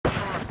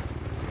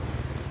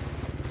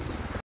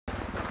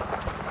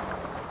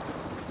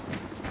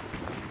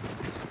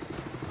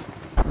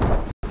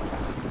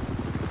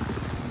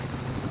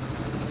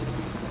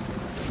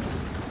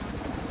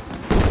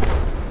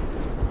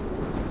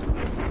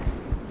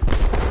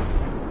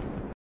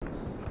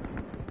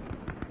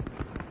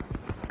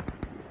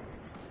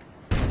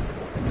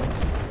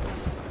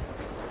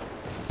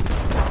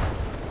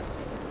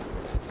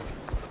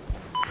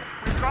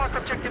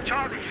objective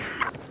Charlie.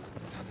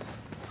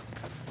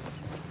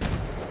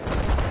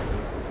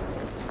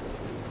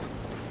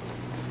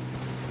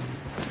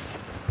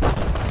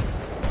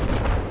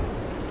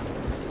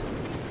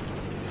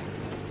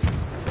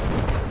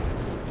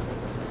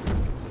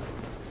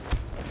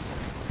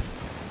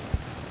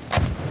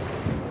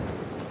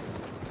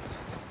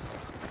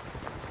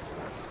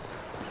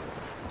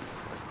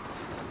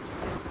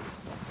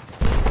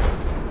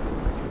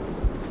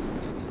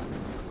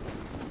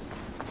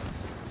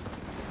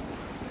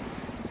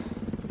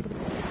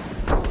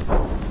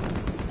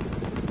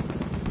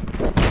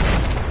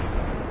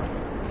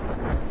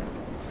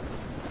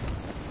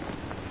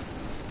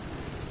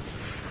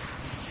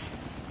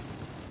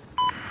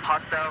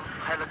 Hostile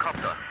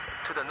helicopter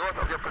to the north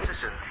of your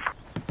position.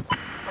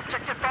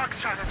 Objective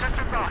Foxtrot has just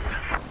been lost.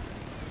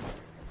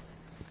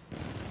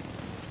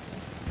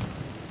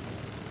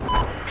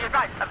 Be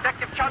advised,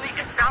 objective Charlie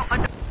is now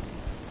under...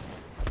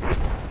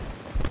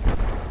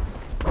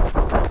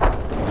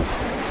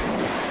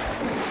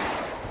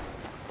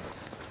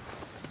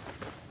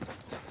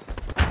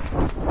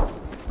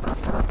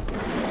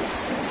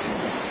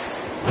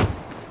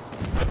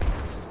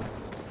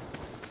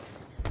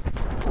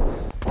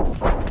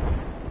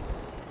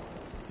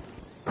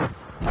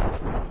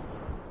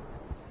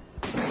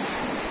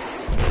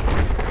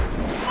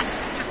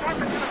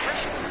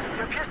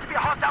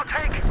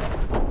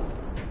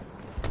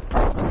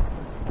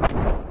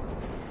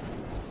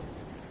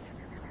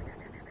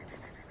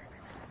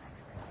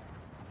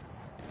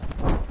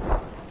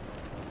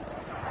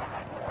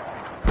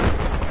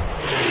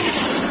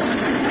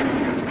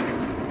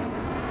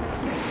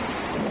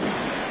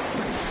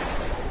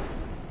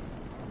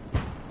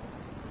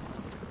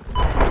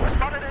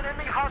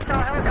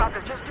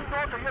 Just due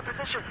north of your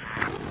position.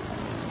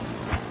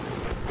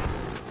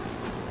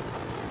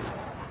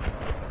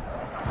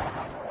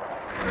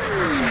 We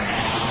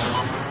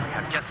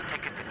have just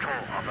taken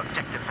control of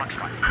objective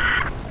Foxtrot.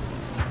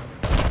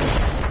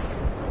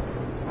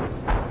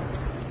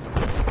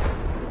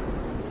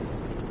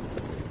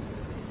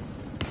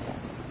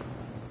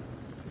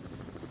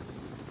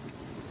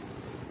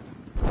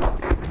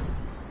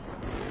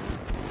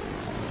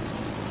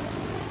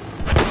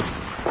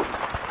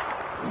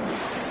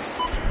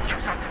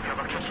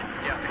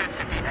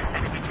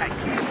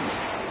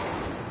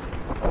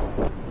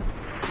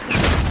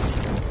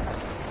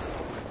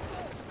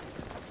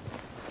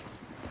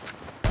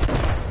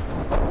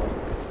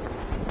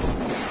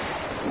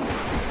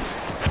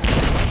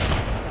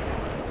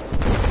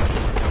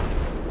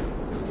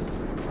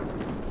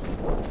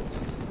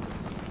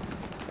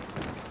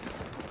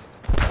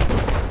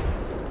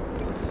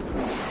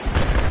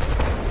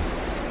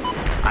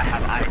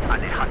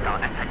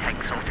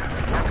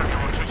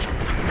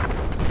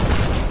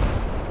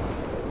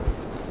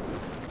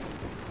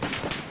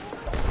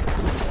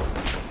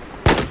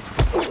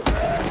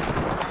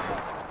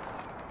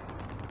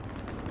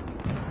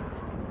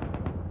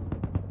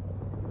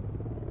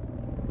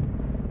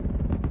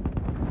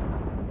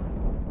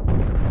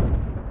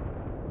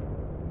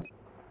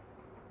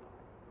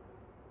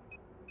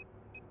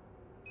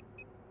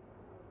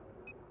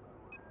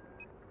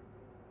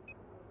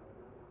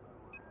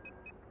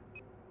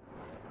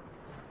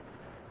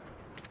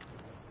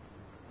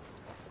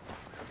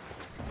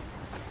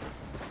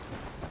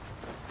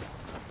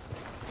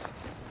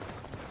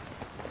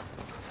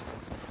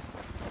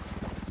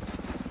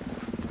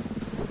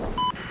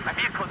 My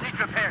vehicle needs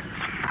repairs.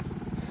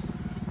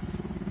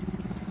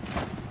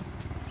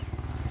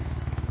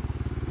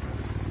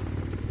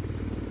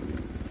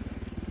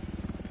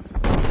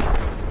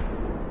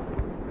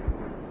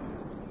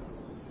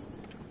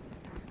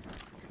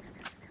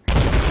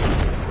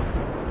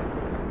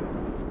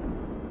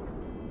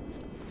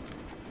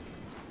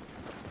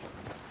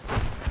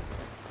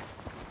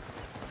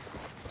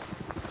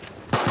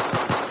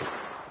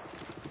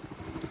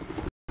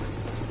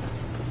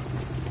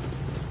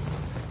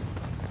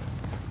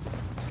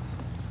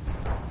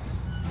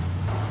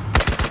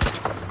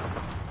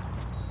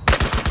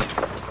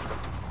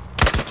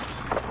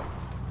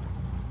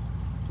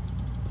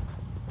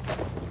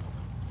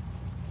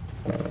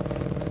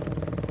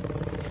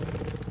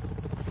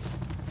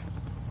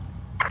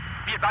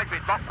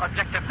 We've lost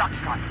objective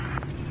Foxtrot.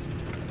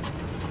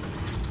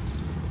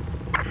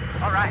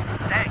 All right,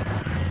 thanks.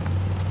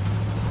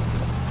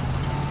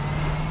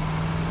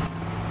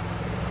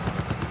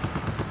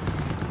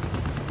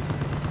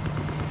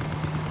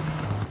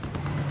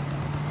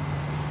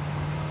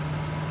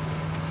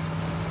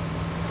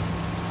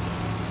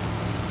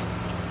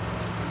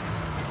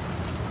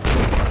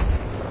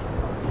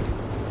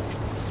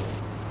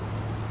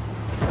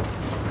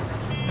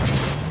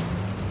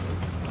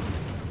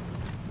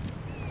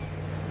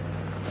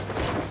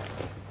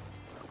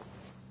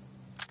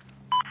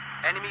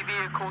 Enemy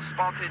vehicle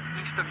spotted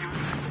east of you.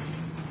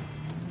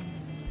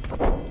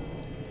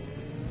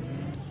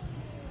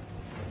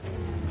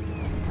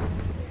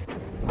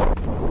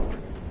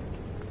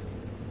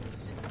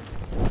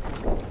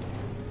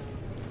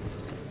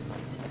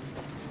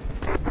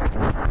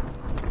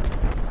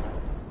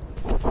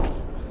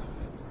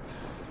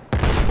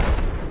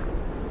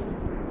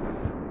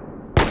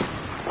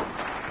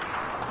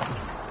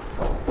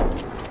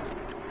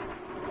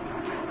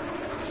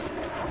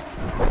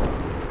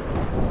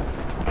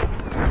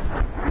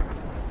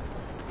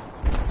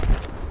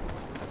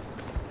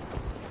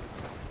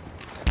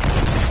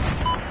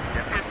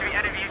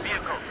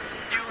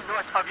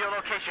 your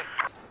location.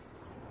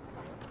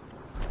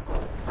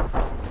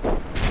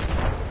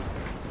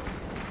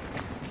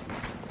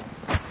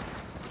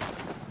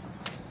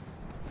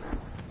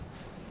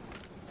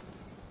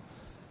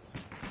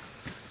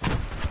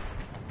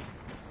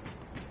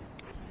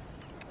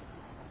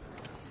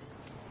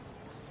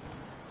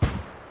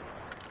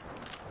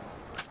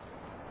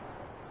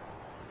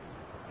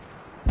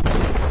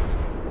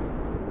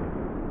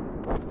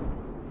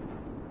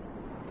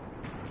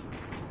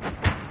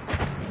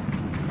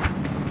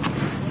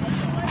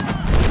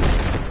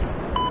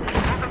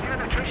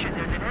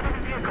 There's an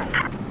enemy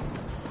vehicle.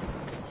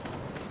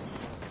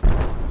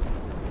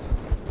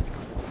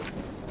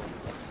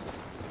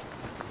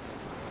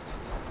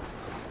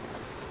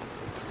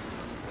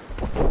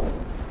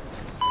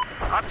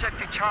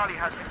 Objective Charlie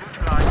has been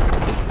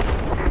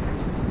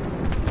neutralized.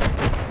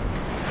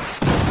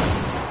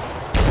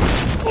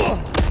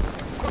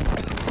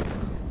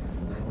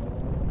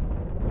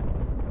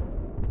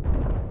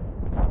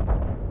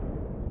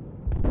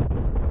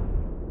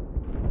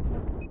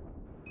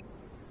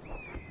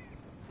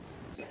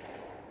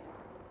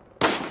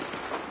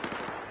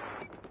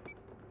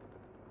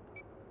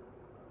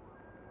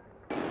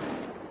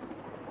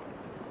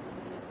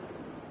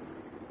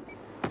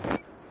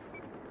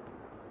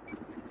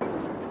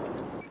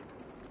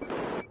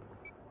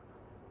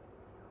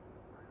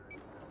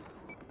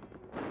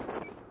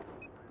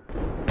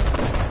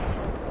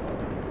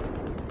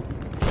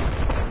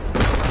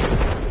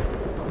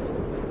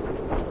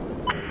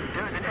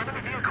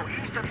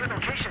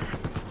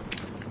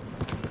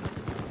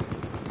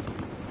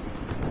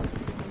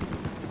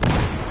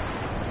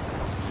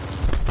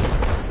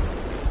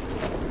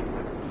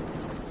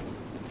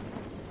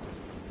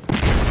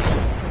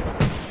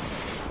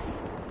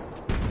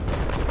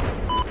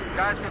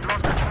 Guys, we've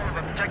lost control of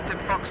objective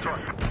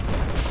Foxtrot.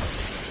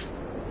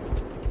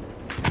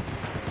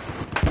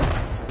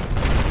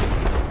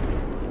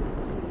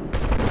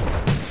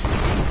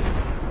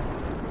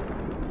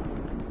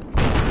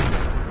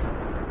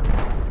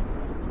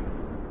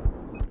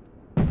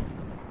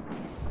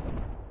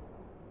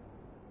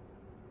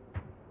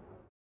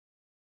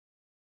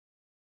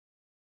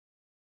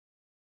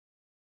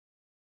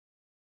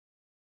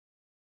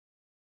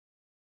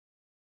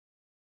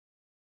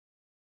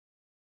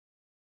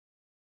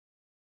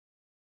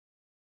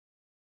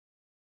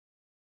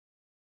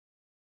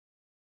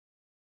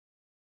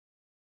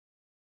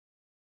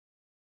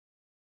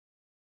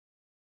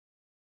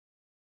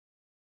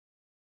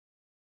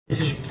 This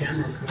is your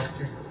camera,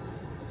 Master.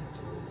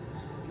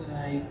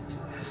 Like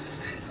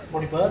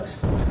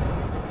 $40.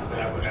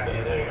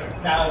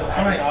 Now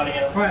Alright,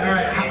 audio.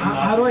 alright.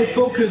 How do I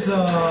focus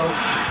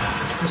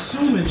the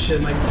zoom and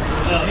shit? Like,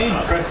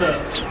 Press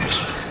up.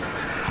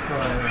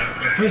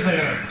 Alright. First I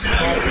gotta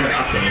spot it.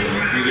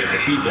 You get the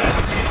feedback.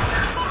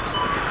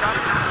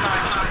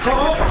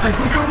 Oh, I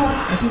see someone.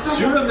 I see someone.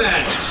 Shoot him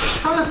then!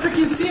 How to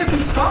freaking see if he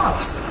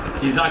stops?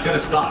 He's not gonna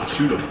stop.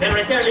 Shoot him. Hey,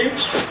 right there, dude.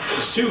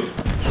 Just shoot.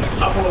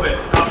 Up a little bit.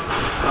 Up.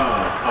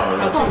 Oh,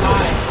 That's that's a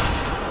lie.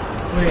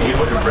 Wait. You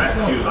hold your breath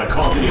too. Like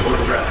Call of Duty, hold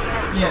your breath.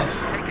 Yeah.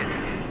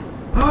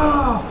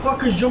 Ah,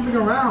 fucker's jumping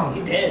around.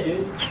 He dead,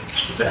 dude.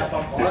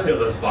 There's still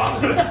those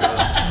bombs. Come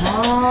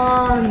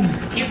on.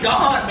 He's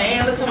gone,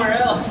 man. Look somewhere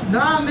else.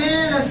 Nah,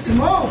 man, that's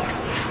smoke.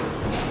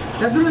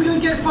 That dude's gonna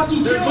get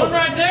fucking killed. There's one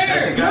right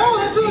there. No,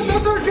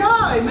 that's our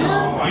guy,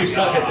 man. You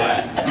suck at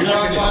that. You're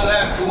not gonna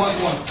left. Who wants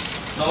one?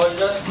 No, it's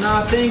just.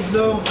 Nah, thanks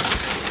though.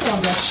 Come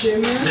on, that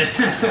shit, man.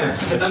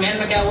 También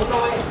me queda uno,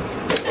 güey.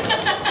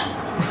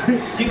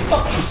 You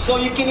fucking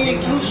suck. You can't even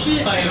kill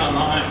shit. Playing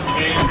online,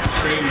 game,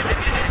 streaming.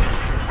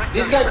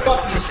 This guy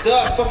fucking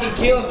suck. Fucking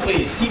kill him,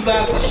 please.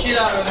 Teabag the shit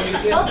out of him.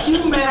 Fuck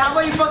you, man. How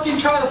about you fucking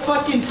try the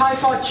fucking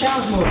Typhoid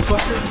challenge,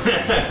 motherfucker?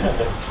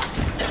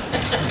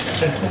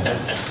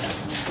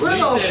 Where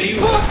Lee said he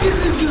the fuck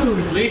is this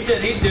dude? Lee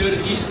said he'd do it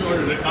if you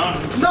snorted a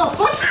condom. No,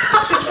 fuck.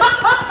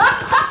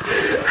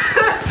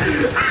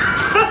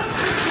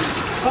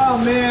 Oh,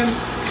 man.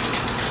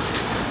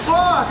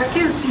 Fuck, I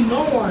can't see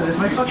no one. If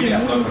I fucking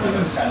move, I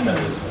can see.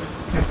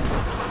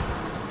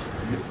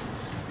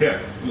 Here,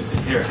 let me see.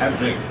 Here, have a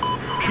drink.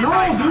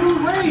 No,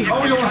 dude, wait.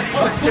 Oh, you want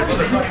to sip with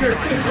the fucker?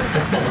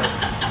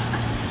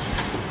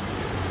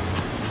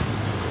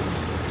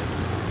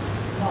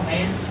 Come on,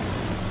 man.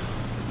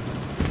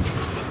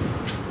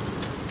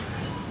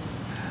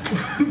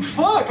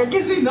 Fuck, I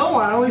can see no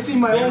one. I only see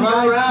my own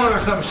Run around or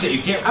guys. some shit.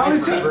 You can't I only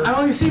fight see forever. I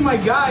only see my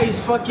guys It's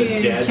fucking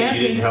dead that you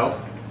camping. didn't help.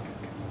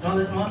 No,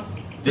 there's one.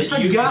 That's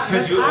a You- guy- It's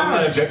because that's you're on that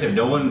ours. objective.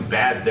 No one's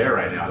bad's there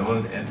right now. No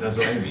one. That's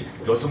no enemies.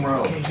 Go somewhere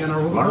else. Okay, gonna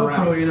Run low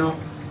around. pro, you know.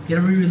 You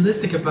gotta be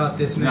realistic about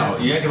this, man. No,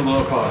 you ain't gonna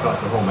low crawl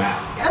across the whole map.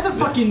 That's a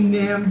fucking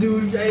damn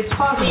dude. It's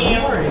possible.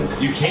 Don't worry.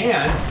 You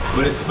can,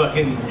 but it's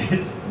fucking.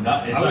 It's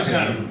not. It's I not was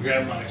gonna trying to be.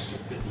 grab my extra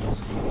 50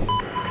 Steve.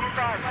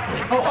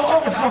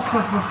 Oh,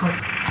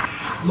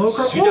 fuck. Low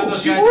pro. Shoot down Ooh,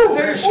 those shoot, guys with ooh.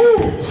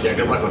 parachute. Yeah,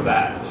 good luck with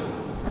that.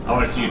 I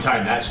want to see you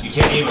time that. You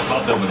can't aim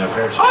above them with that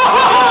parachute.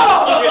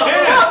 Oh! You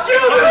hit it! Fuck you,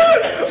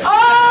 dude!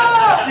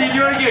 Ah! See,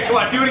 do it again. Come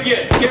on, do it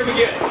again. Get him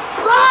again.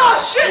 Ah,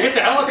 shit! Hit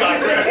the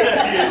helicopter.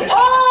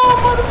 Oh,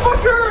 motherfucker!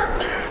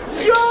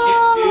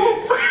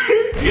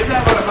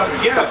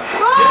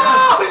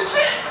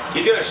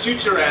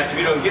 shoot your ass if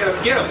you don't get him.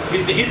 Get him.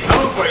 He's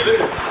coming for you. Look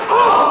at him.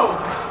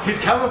 Oh! He's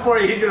coming for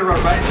you. He's gonna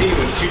run right to you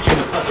and shoot you in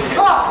the fucking head.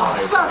 Oh,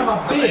 son of a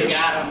Somebody bitch!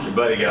 got him. Your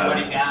buddy got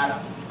Somebody him. got him.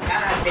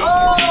 God damn.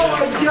 Oh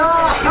my He's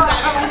god! not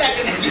gonna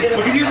get him.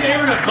 Because he was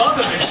aiming above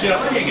him and shit. I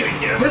ain't gonna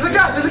get him. There's a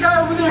guy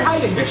over there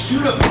hiding. Yeah,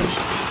 shoot him.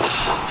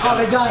 Oh,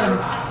 they got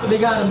him. They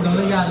got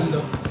him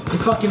though. They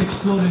fucking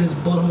exploded his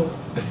butthole.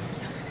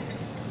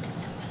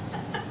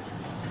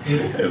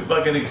 It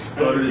fucking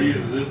exploded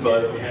his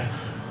butt. Yeah.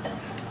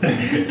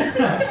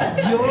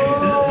 Yo!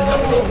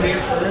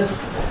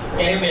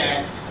 Hey,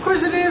 man. Of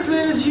course it is,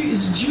 man. It's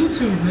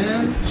YouTube,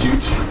 man.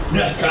 Shoot.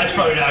 That's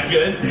probably not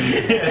good.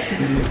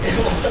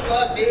 What the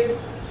fuck, dude?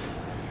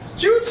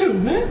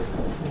 YouTube, man.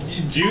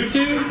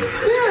 YouTube?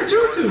 Yeah,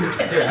 YouTube.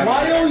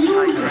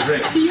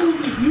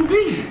 Y-O-U-T-U-B.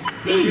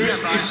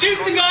 You shoot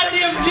the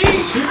goddamn G!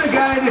 Shoot the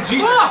guy in the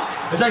Jeep. Fuck!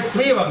 There's like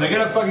 3 of them. They're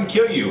gonna fucking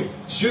kill you.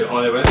 Shoot.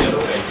 Oh, they went the other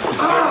way. They're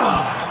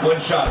scared.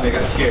 One shot and they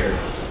got scared.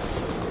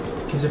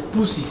 Because they're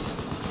pussies.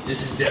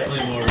 This is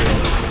definitely more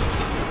realistic.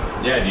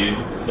 Yeah, dude.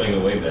 It's making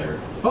it way better.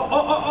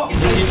 Oh.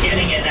 He's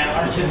getting it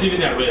now. This isn't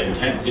even that really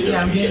intense either.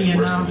 Yeah, I'm It gets getting it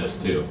worse now. than this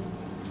too.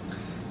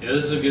 Yeah,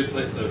 this is a good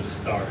place though to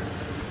start.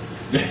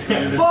 Fuck!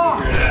 Figure it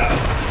out.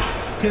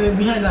 Okay, they're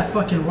behind that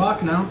fucking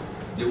rock now.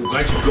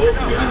 Why don't you go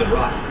behind the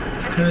rock?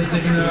 Because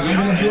I'm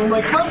gonna blow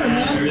my cover,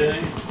 man.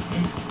 Everything.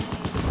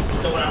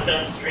 So when I'm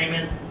done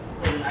streaming,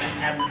 then I can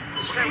have the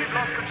stream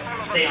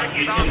stay on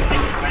YouTube,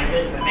 make it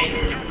private, but make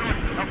it.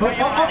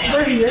 Oh,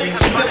 there he is. Shoot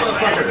that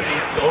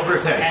motherfucker. Over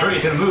his head. Hurry,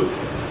 he's gonna move.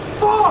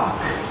 Fuck!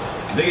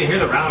 Cause they can hear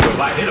the round go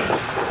by. Hit him.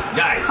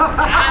 Nice.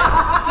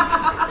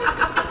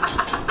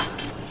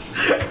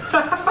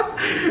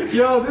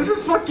 Yo, this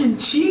is fucking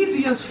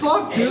cheesy as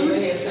fuck, dude.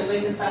 Deja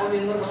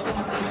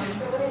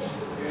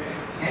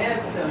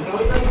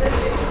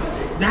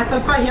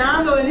estar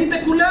pajeando,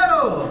 venite,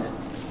 culero.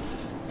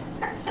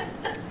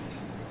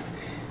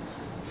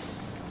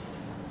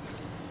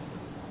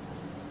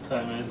 What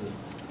time is it?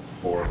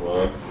 4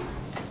 o'clock.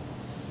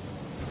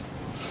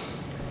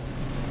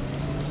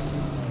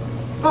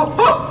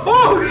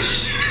 Oh,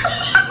 shit.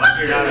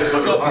 You're not a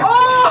fucking hardcore.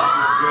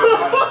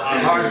 Oh!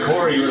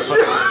 Hardcore, you were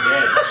fucking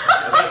dead.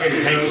 That's like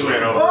a tank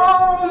ran over.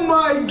 Oh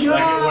my Like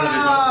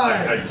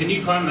god! one of his, Can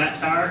you climb that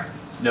tower?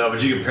 no,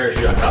 but you can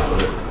parachute on top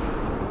of it.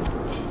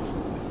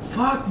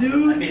 Fuck, That'd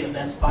dude. be the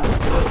best spot to do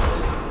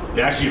it.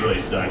 It actually really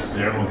sucks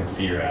because everyone can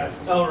see your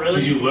ass. Oh, really?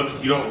 Because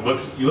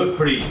you look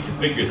pretty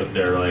conspicuous up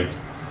there. Like,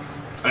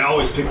 I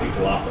always pick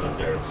people off up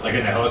there. Like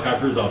in the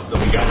helicopters, we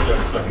got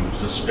just fucking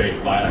just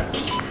straight by, like,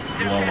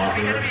 blow them off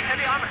of there.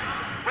 Heavy armor.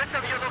 West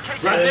of your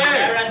location. Right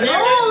there! Right there.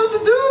 No, that's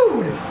a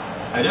dude.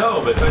 I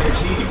know, but it's on your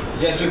team.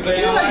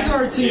 Yeah, he's on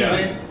our team.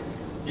 Yeah.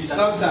 He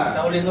sucks at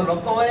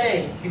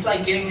it. He's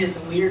like getting this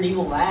weird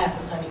evil laugh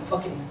every time he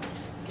fucking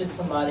gets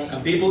somebody.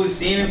 And people who've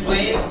seen him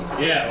playing,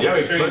 Yeah, Yeah, we're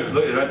we streaming.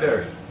 look right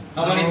there.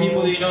 how many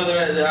people do you know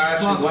that are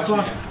actually Fuck, watching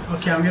fuck. him?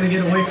 Okay, I'm gonna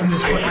get away from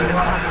this fucking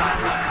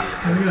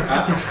rock. Because I'm gonna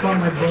fucking spawn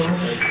my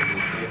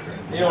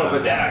butthole. You don't want to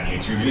put that on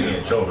YouTube. You get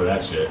in trouble for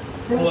that shit.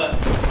 What?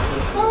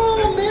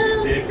 Oh,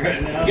 man. Dick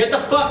right now. Get the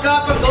fuck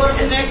up and go to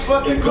the next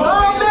fucking call.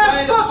 Oh,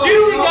 man, fuck Shoot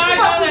you. the guy I'm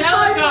on the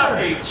fucking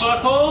helicopter, you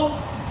sniper.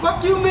 fuckhole!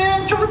 Fuck you,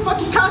 man. I'm trying to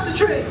fucking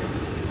concentrate.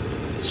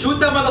 Shoot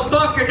that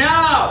motherfucker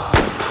now!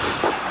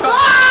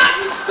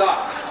 Ah! You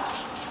suck.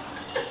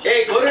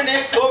 Hey, go to the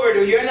next cover,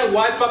 dude. You're in the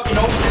wide fucking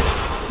open.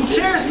 Who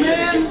cares,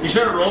 man? You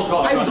should have roll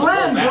call. I across the whole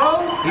blend, map.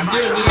 bro. He's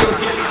doing New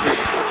York infantry.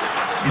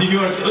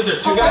 Look,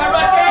 there's 2 Oh, guys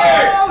right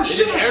there. oh, They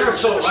shit, did an shit,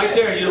 aerosol shit, right shit.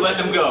 there. You let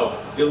them go.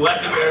 You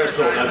let them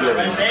aerosol that building.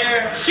 Right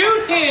there.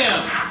 Shoot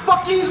him!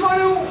 Fuck, he's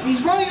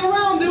running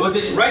around, dude. What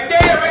did, Right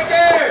there, right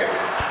there!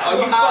 Oh,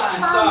 you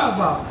fucking Son suck. of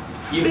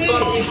a You bitch.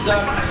 fucking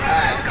suck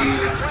ass,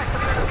 dude.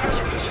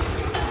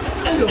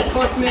 I don't give a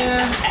fuck,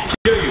 man.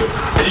 kill you.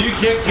 And if you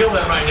can't kill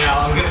them right now,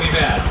 I'm gonna be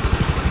mad.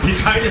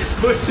 He's trying to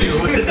squish you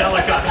with his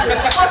helicopter.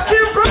 Fuck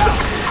him, bro.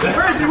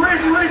 Where is he? Where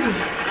is he? Where is he?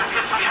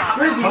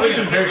 Where is he? Probably Where is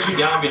some he? parachute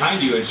down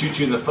behind you and shoot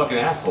you in the fucking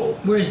asshole.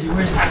 Where is he?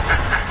 Where is he?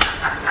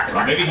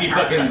 Or maybe he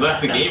fucking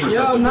left the game or Yo,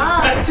 something.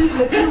 nah. Let's see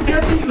who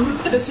gets it.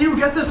 Let's see who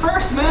gets it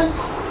first, man.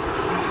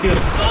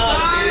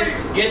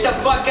 Get the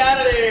fuck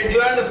out of there.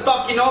 You're out of the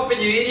fucking open,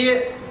 you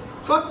idiot.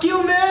 Fuck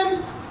you,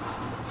 man.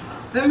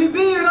 Let me be.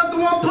 You're not the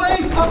one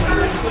playing,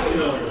 fucker.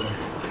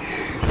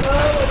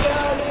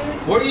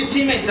 Where are your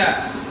teammates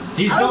at?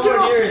 He's I don't nowhere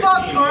give a near his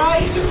fuck, team.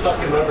 alright? He's just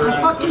fucking running around.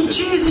 I'm fucking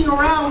bushes. cheesing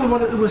around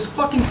with it was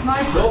fucking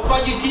sniper. Go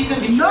fuck your tees and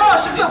betray. No,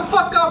 shut the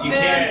fuck up, You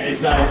man. can't.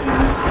 It's not in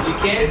this. You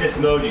can't? In this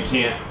mode, you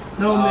can't.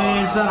 No,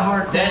 man, it's not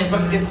hardcore. Then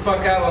fucking get the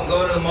fuck out and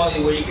go to the mall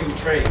where you can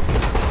betray.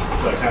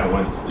 So I kind of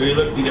went. Dude,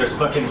 look, dude, there's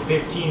fucking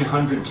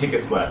 1,500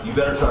 tickets left. You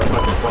better start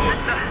fucking playing.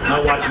 I'm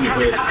not watching you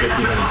play this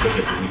 1,500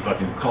 tickets and you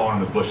fucking call in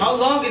the bushes. How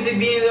long is it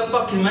being in the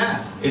fucking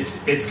map?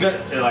 It's good.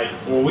 Like,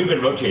 well, we've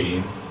been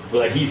rotating. But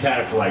like, he's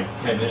had it for like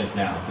 10 minutes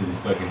now because he's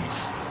fucking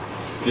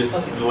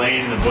just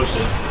laying in the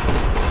bushes,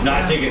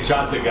 not taking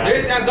shots at guys.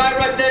 There's that guy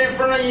right there in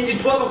front of you at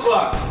 12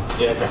 o'clock.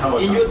 Yeah, it's a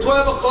helicopter. In your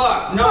 12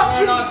 o'clock. No,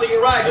 to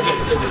your right.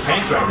 It's a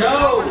tank right there.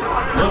 No.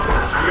 Look.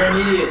 You're an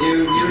idiot,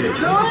 dude. You're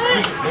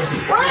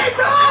Wait,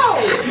 no!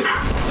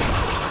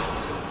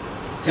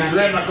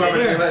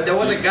 There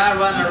was a guy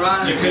running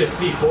around. You could have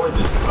C4'd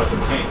this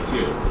fucking tank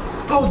too.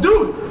 Oh,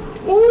 dude!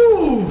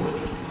 Ooh!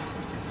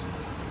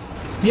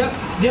 Yep.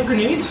 Do you have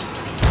grenades?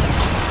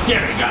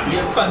 Yeah, you got me.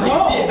 You're funny.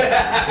 Whoa!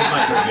 It's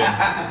my turn again.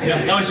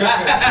 Yeah, that was your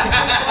turn.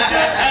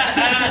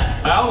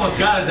 I almost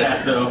got his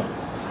ass though.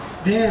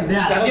 Damn,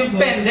 that Estás was bien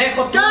close.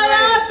 pendejo, tú,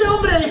 ¡Cállate,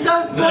 hombre!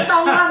 ¿No está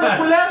jugando,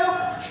 culero?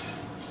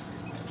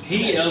 He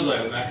yells like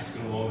a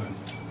Mexican woman.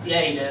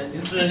 Yeah, he does.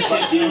 It's a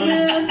Fuck you,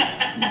 man.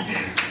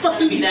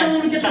 Fucking be telling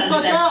me to get the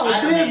fuck out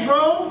like this,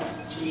 bro.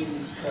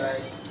 Jesus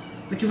Christ.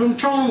 Like if I'm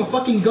throwing him a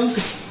fucking gun for,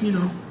 spit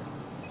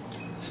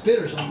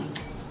or something.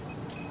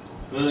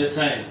 So what are they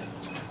saying?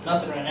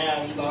 Nothing right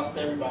now. He lost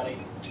everybody.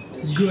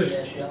 With Good.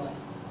 shit-ass yelling.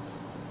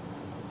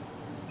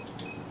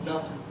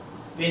 Nothing.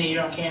 Vinny,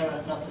 you're on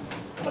camera. Nothing.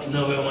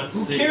 Nobody wants to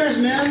Who see. cares,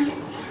 man?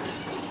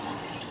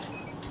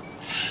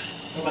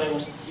 Nobody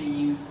wants to see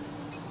you.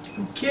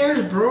 Who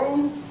cares,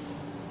 bro?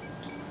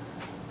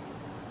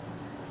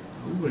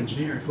 Ooh,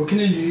 engineers. What can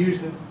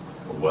engineers do?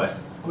 What?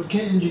 What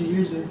can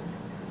engineers do?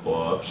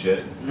 Blow up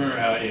shit. Remember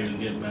how he was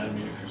getting mad at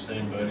me for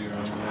saying buddy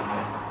wrong?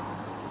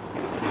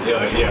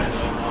 Yeah.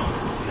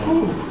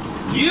 Who?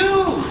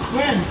 You!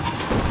 When?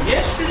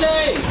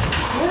 Yesterday!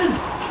 When?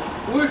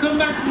 We were coming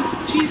back from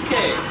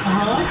Cheesecake.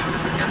 Uh-huh.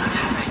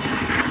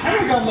 I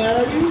never got mad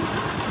at you.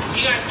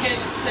 You guys can't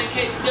say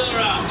quesadilla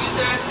wrong. You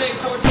guys say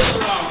tortilla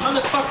wrong.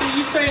 Motherfucker,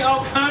 you say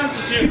all kinds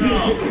of shit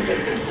wrong.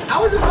 I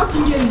wasn't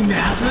fucking getting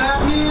mad for that,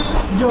 man.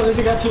 Yo, there's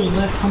a guy to the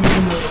left coming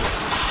in the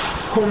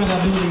corner of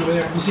that building over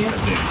there. You see him? I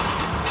see.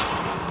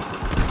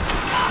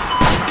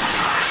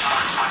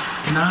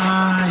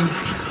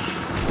 Nice.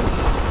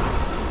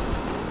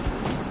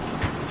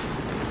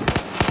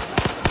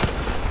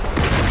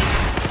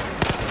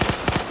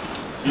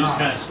 You just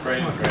kind of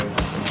spray and pray once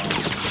in a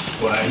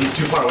while. Well, he's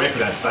too far away for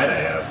that sight I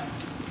have.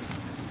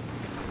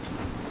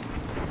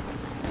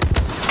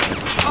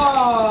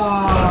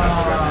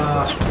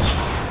 Oh,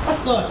 that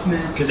sucks,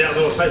 man. Because that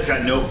little sight's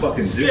got no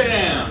fucking zoom.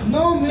 Damn!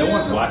 No, man. No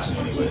one's watching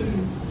anyways.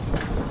 You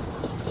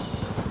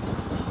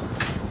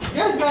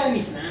guys got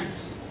any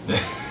snacks?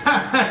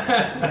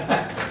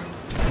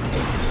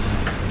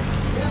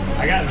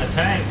 I got in the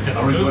tank.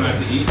 It's Are we going moving. out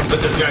to eat? Look,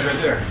 there's guys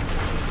right there.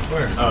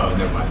 Where? Oh,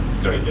 never mind.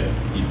 He's already dead.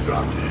 He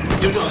dropped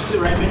it. You're going to,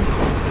 right, Vinny?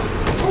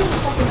 Where's the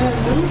fucking head,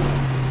 dude?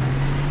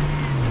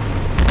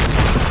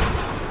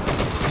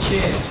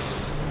 Shit.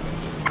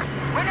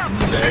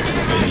 There,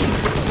 Vinny.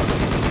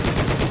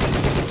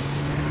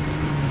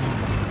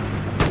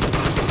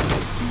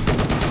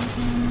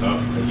 Oh,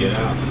 get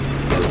out.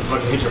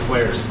 Fucking hit your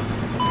flares.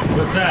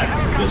 What's that?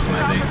 This one,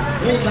 I think.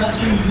 What was the last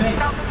stream you made?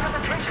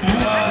 What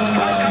was the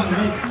last stream you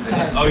made?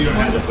 Oh, you don't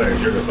have the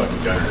flares. You're the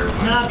fucking gunner. Never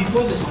mind. Nah,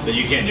 before this one. But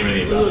you can't do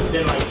anything It about would it. have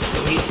been like a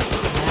week and a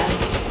half.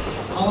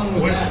 How long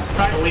was that?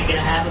 Like a week and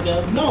a half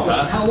ago. No,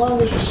 Huh? how long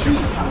was your stream?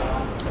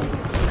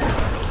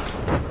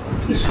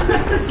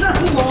 It's not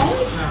long.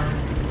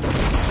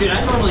 Dude, I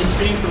normally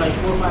stream for like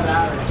 4 or 5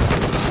 hours.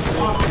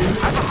 Fuck, dude.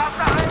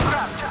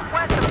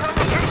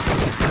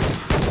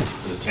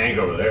 There's a tank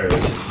over there.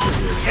 There's a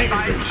tank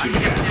that could be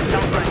shooting at.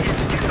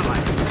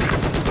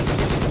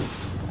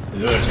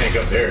 There's another tank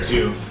up there,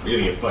 too. You're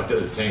gonna get fucked up.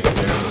 There's a tank up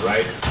there on the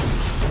right. I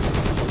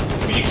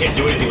mean, you can't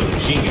do anything with a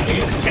machine gun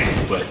against a tank,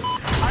 but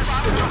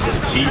this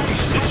Jeep, you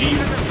shoot the Jeep.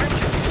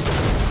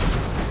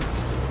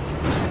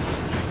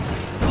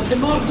 Fuck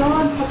him up,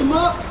 Don. Fuck him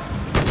up.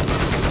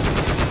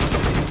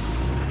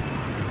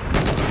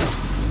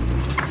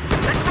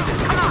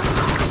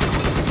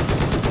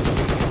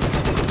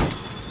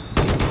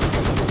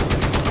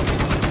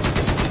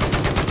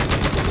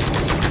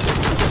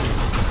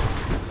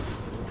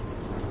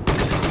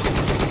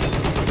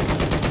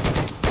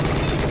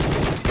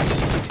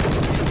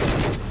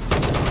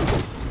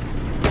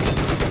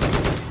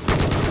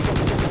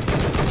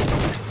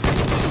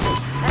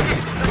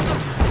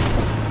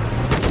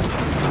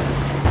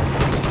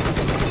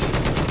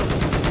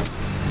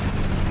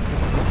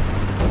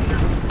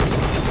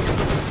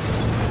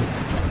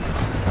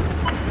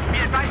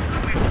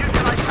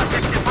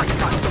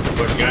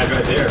 Bunch of guys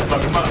right there.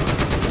 Fuck them up.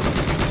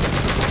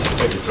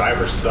 Like the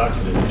driver sucks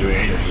and isn't doing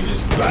anything. He's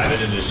just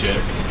driving into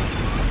shit.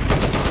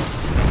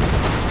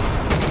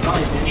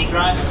 Probably Vinny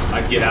drive.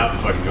 I'd get out and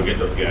fucking go get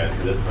those guys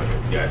because that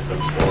fucking guy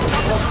sucks horrible.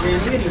 Fuck,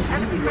 man. Look at your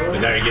movie, bro. But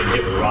now you're getting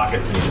hit with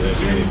rockets and you're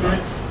doing anything.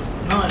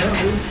 No, I don't,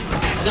 dude. I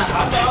got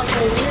hot dogs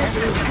over here.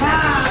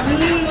 Ah,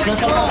 dude. What the Want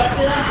some fuck? back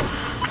there?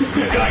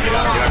 Yeah, get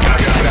out.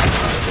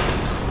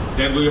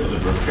 Then we up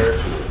with the repair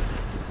tool.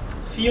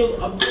 Field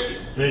upgrade.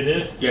 They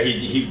did? Yeah,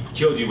 he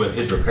killed you with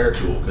his repair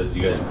tool because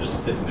you guys were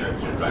just sitting there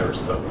because your driver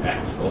sucked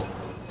asshole.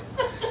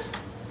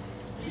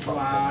 Fuck.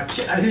 I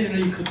didn't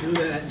know you could do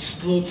that.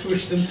 Just blow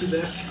twitch them to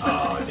death.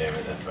 Oh, damn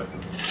it, that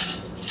fucking...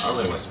 I don't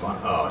really want to spawn.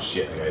 Oh,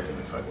 shit, that guy's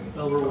gonna fucking...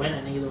 Oh, we're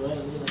winning either way.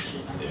 Look at that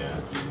shit. Yeah.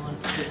 51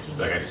 to 15.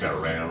 That guy just got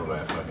ran over by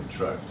a fucking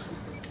truck.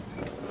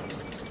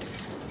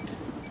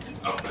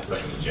 Oh, I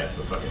suck in the jets,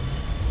 but fuck it.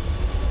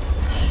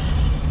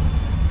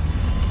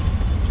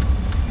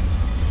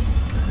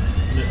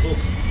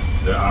 Missiles.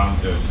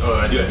 Oh,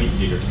 I do have heat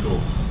seekers. Cool.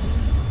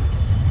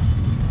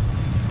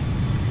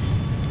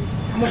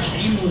 How much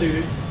ammo do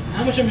you?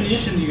 How much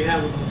ammunition do you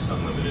have with those?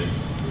 Unlimited.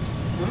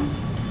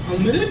 Huh?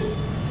 Unlimited?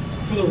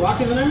 For the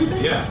rockets and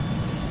everything? Yeah.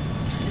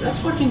 That's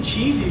fucking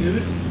cheesy,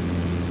 dude.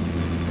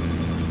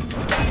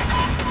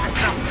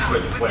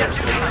 Where's the flares?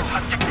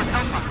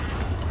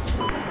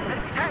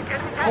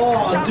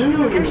 Oh, dude,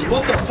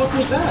 what the fuck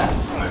was that?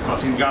 I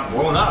fucking got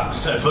blown up,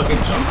 so I fucking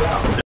jumped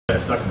out. I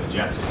suck in the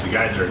jets. It's the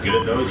guys that are good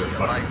at those are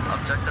fucking.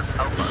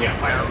 You can't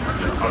fight them.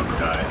 You'll fucking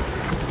die.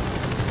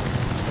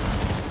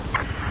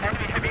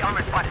 Enemy heavy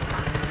armor spotted.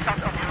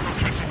 South of your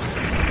location.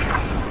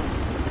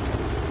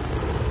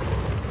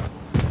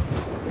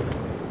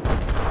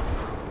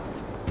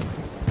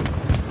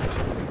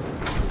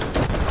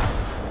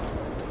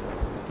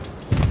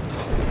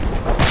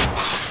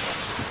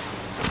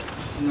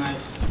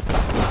 Nice.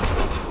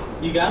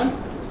 You got him?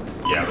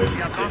 Yeah, but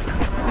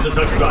it's just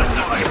sucks about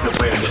I still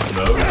playing in this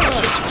mode.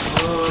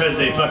 Because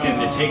they fucking,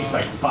 it takes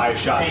like 5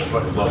 shots to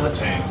fucking blow the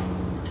tank.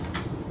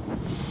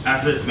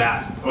 After this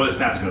map, this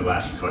map's gonna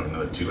last for fucking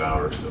another 2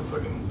 hours, so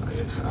fucking, I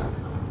guess.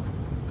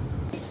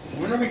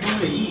 When are we going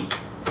to eat?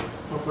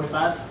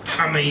 4:45?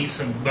 I'm gonna eat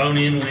some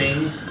bone-in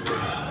wings.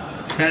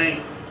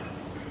 Tank.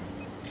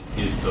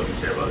 He just doesn't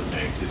care about the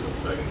tanks, he just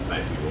fucking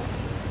snipe people.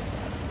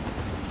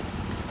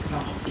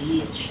 Son of a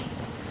bitch.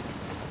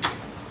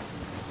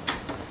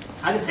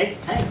 I can take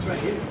the tanks right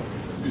here.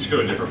 You should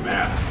go to different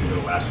maps,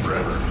 it'll last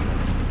forever.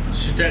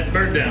 Shoot that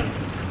bird down.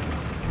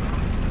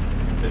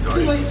 It's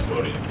already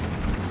exploding.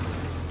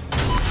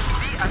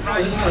 Oh,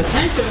 there's not a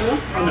tank there, though.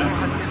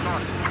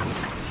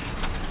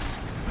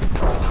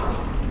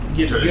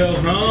 Get to go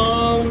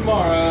home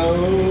tomorrow.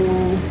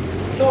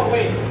 Oh,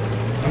 wait.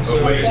 I'm so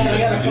wait, ready.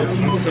 yeah, I gotta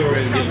I'm so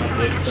ready to get my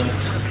dick sucked.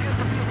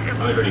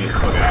 I'm ready to get the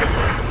fuck out of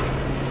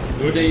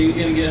here. What day are you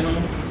gonna get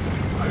home?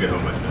 I'll get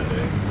home by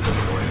Sunday.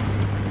 Sunday morning.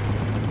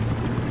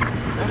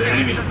 There's an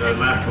enemy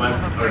left,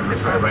 or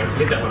sorry, right.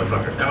 Hit that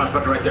motherfucker. That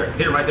motherfucker right there.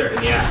 Hit him right there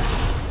in the ass.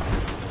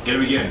 Get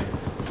him again.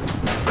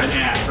 Right in the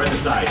ass, right in the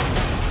side.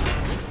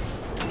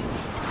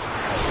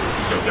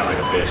 He jumped out like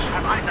a fish.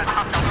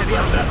 He's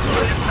left that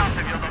low.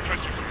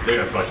 They're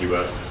gonna fuck you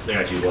up. They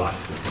got you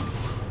locked.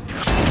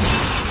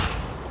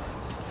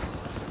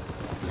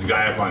 There's a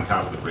guy up on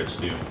top of the bridge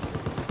too.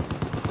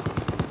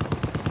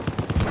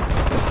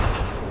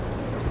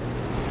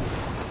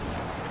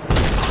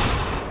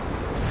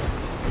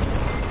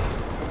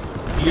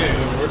 You gotta go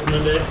to work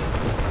Monday?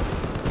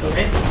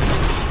 Okay.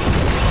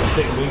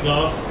 Take a week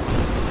off?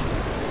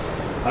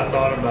 I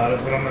thought about it,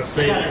 but I'm gonna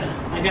save it.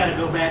 I gotta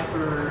go back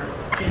for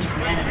change of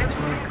command next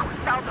week.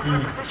 South of your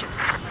position.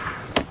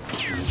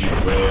 There's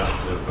a way up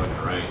to the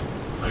fucking right.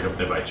 Like up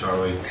there by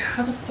Charlie.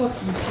 How the fuck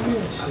you do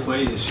that I shit?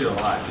 play this shit a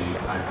lot, dude.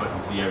 I fucking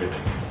see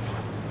everything.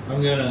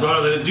 I'm gonna... So I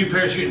was like, this dude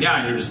parachuting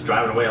down, you're just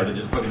driving away. I was like,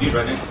 there's a fucking dude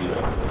right next to you.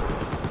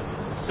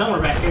 Somewhere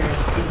back here.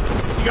 Let's see.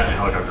 You got the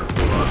helicopter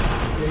flew up.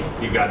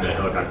 You got the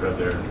helicopter up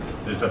there.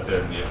 It's up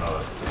there in the,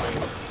 that's the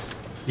plane.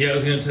 Yeah, I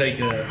was gonna take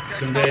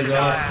some days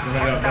off when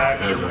I got back,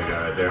 There's my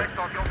guy right there.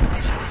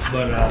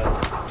 but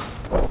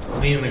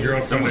me and the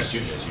girlfriend, Someone's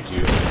shooting at you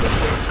too. Someone's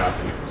taking shots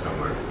at you from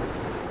somewhere.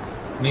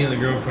 me and the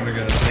girlfriend are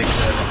gonna take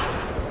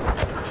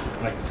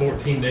like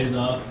 14 days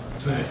off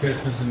between Nice.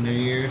 Christmas and New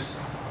Year's. So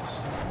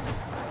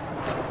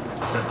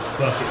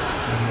fuck it,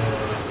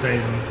 I'm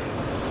save them.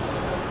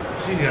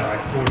 She's got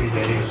like 40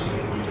 days she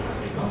can use to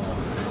take off.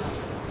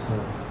 So.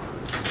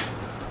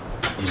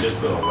 He's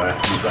just a little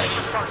left. He's like,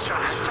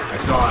 I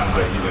saw him,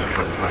 but he's gonna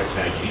fucking probably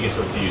tag you. He can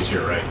still see you to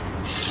your right.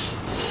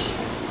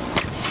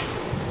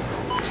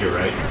 To your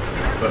right.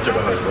 Left up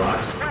by those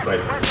rocks.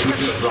 Like, between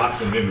those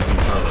rocks and in between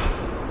Charlie.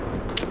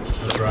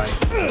 That's right.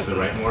 To the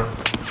right more.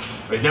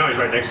 But now he's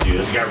right next to you.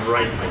 There's a guy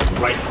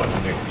right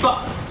fucking next to you.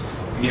 Fuck!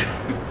 Yeah.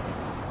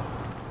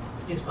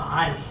 He's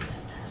behind me.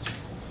 That bastard.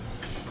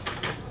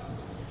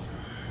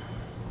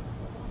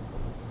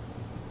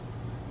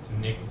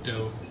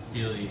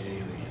 Nyctophilia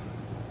alien.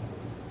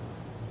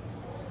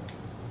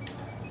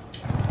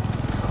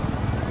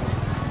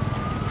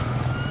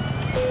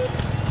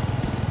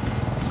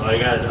 So all you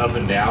got is up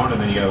and down,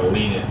 and then you gotta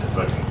lean it to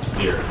fucking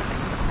steer.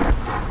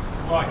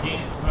 Well, I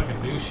can't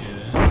fucking do shit.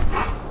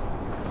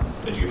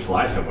 But you can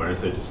fly somewhere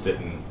instead of just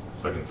sitting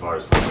fucking far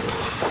as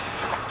possible.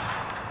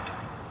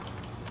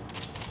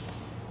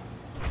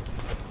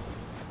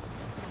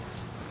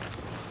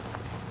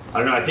 I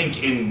don't know, I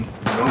think in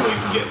normally you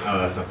can get, oh,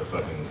 that's not the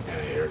fucking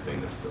anti-air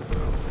thing, that's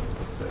something else.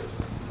 That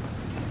is.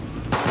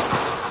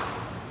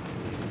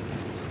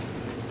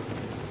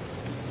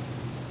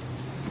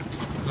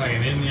 Like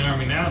an in the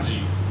army now,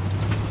 G.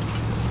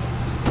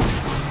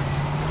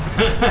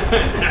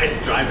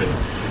 Nice driving.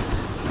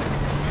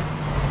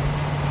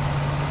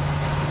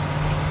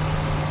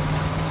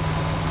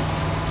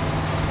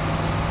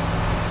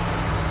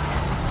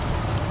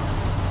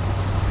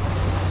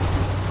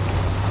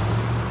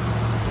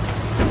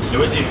 You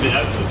haven't even been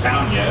up to the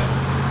town yet.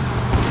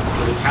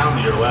 There's a town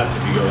to your left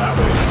if you go that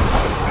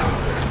way.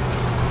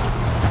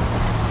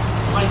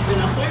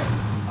 been up there?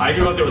 I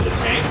drove up there with a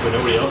tank, but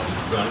nobody else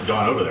has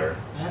gone over there.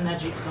 Man, that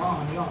Jeep's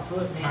gone. You're on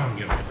foot, I man. don't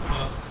give a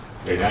fuck.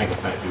 Hey, now I can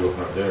snipe people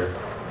from up there.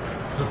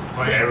 That's what the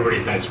plan. Yeah, everybody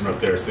snipes from up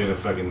there, so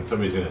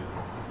somebody's gonna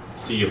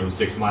see you from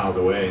 6 miles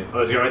away. Oh,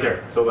 there's a guy right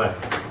there, to the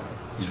left.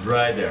 He's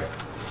right there.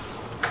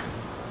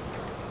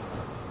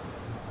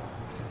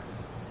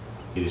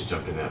 He just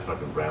jumped in that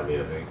fucking Bradley,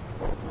 I think.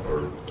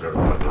 Or whatever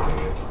the fuck that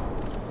thing is.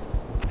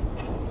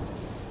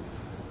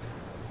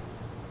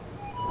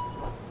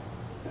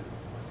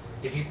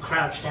 If you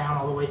crouch down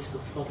all the way to the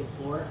fucking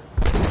floor,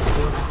 you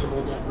don't have to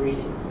hold that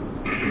breathing.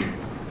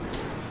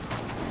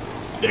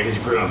 Yeah, because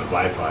you put it on the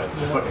bipod.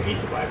 Yeah. I fucking hate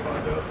the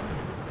bipod, though.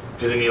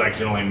 Because then you, like,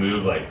 can only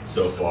move, like,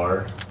 so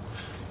far.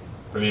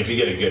 I mean, if you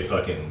get a good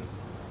fucking,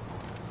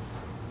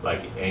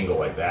 like, angle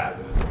like that,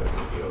 then it's like a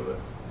big deal, but...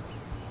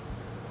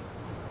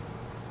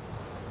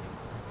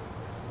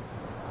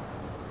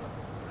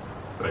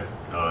 But,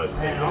 oh, that's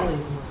Man, big. all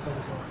these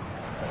motherfuckers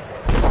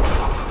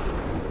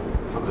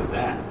What the fuck was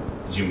that?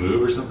 Did you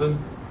move or something?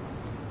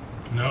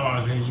 No, I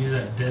was gonna use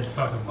that dead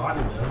fucking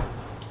body though.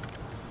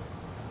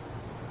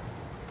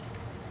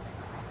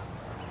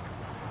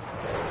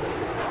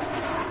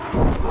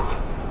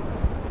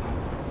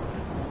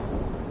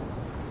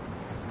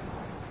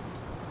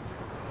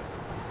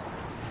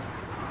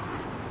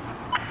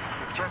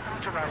 Just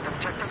neutralized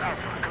objective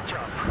Alpha. Good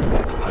job.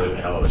 A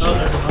hell of a Oh, shot.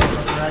 there's a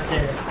motherfucker right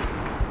there.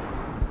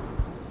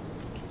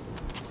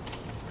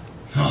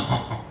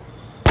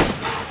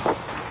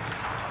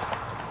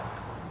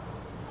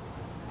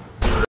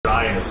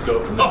 Eye and a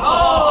scope from the...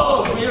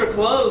 Oh, we were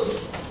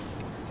close.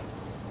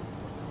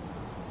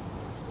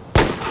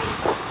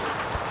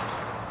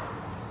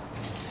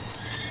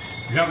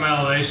 I got my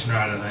elevation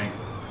right, I think.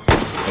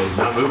 He's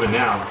not moving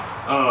now.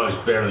 Oh,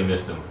 just barely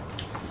missed him.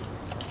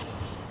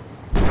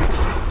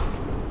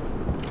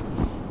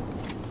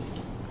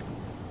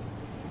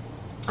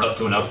 Oh,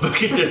 someone else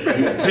fucking just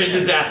pinned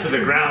his ass to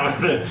the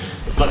ground with a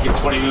fucking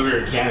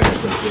 20mm cannon or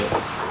some shit.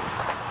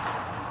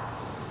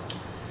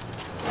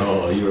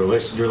 Oh, you were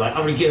wishing, you were like,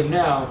 I'm gonna get him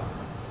now.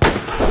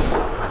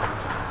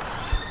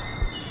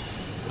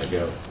 Let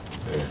go.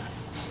 There.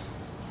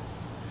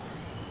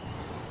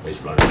 He's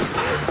running this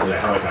way. The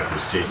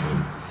helicopter's chasing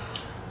him.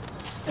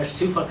 There's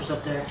two fuckers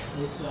up there. At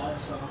least I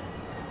saw.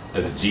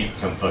 There's a Jeep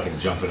come fucking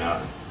jumping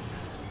out.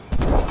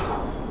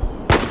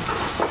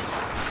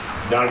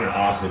 That would have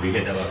been awesome if you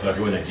hit that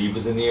motherfucker when that Jeep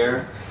was in the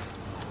air.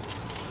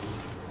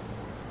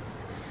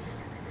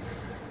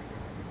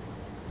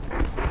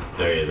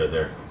 There he is, right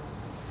there.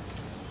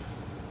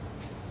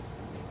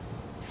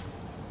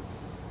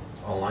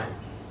 Online.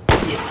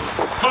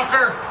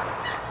 Fucker!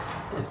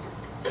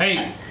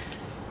 Hey!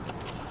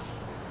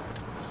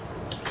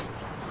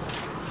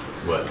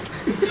 What?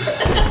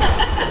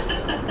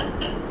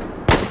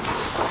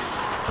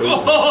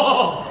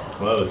 Oh!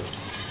 Close.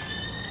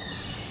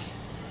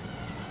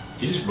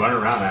 You just run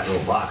around that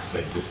little box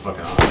like just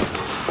fucking awesome.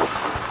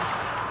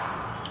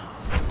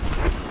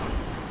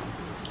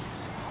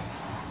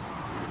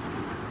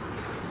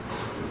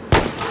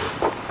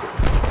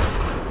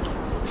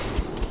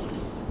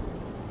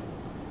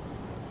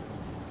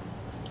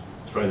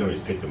 Surprised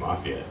nobody's picked them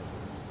off yet.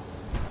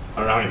 I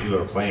don't know how many people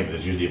are playing, but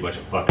there's usually a bunch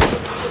of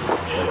fuckers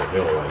on the other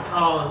hill. Like,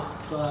 Oh,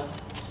 fuck.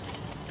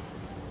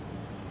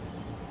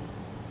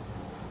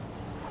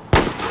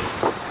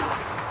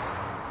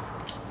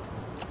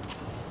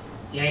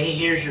 Yeah, he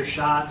hears your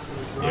shots and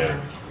he's running.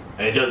 yeah.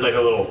 And it does like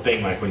a little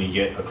thing, like when you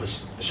get a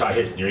shot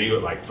hits near you,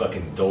 it like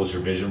fucking dulls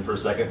your vision for a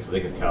second, so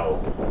they can tell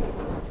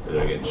where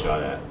they're getting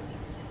shot at.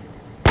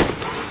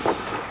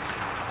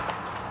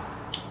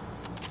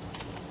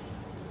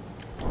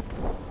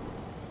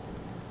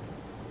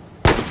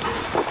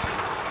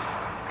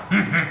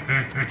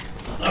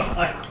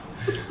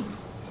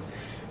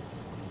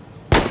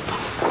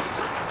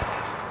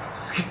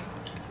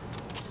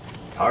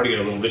 It's hard to get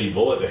a little bitty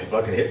bullet to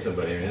fucking hit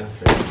somebody, man. That's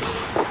fair.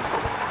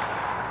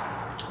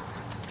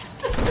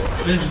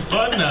 This is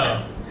fun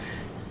though.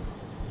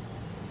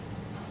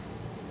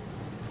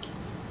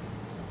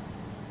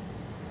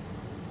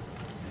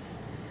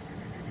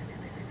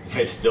 The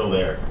guy's still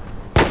there.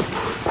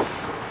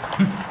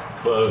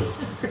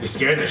 Close. You're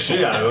scaring the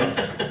shit out of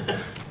him.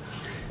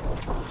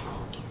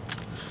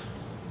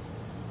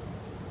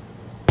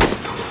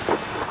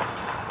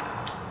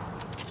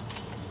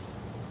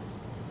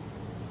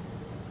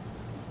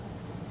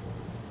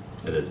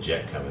 There's a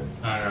jet coming.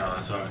 I know,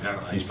 that's what I kind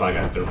of like. He's probably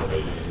got thermal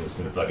vision. He's just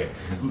gonna fucking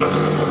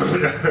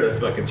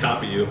fucking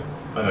top of you.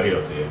 Oh no, he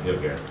don't see it. He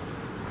don't care.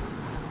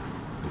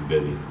 He's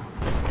busy.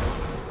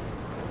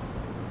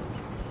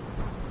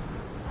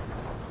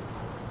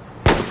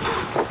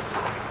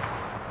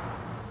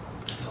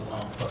 It's a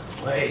long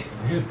fucking way,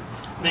 dude.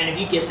 Man, if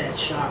you get that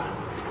shot,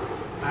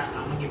 I'm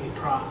gonna give you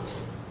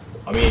props.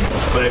 I mean,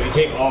 but if you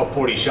take all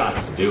 40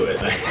 shots to do it,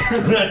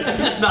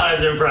 that's not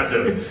as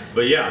impressive.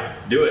 But yeah,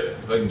 do it.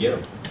 Fucking get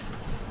him.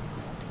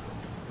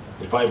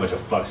 There's probably a bunch of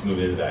fucks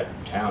moving into that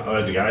town. Oh,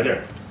 there's a guy right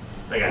there.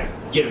 That guy.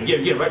 Get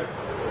him, right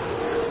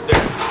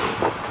there.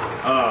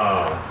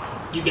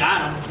 Oh. You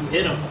got him. You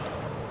hit him.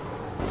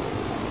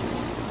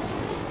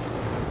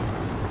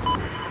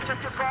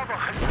 Objective Bravo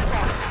has been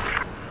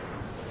lost.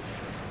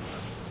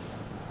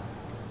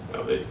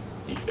 Oh, they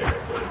peeked there.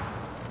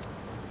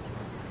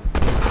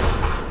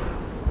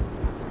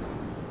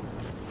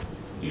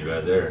 Dude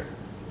right there.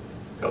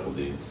 Couple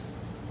dudes.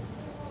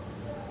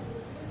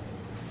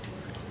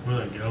 Where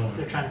are they going?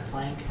 They're trying to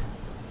flank.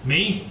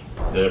 Me?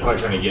 They're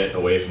probably trying to get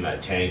away from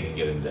that tank and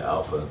get into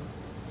Alpha.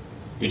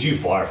 You're too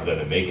far for them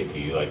to make it to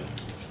you. Like,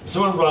 if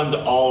someone runs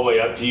all the way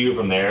up to you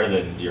from there,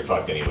 then you're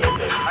fucked anyways.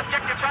 Like,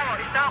 Objective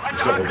Bravo is now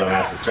this under couple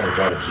dumbasses trying to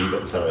drive a Jeep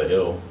up the side of the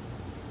hill.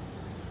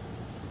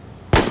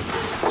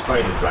 It's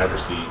probably in the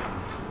driver's seat.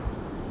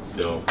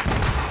 Still.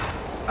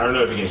 I don't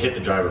know if you can hit the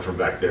driver from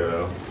back there,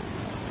 though.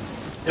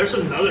 There's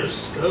another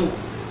scope.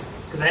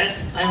 Because I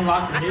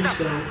unlocked the new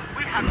scope.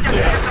 We have just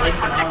Yeah. Placed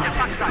it on.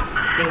 objective Foxtrot.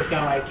 I think it's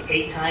got like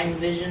 8-time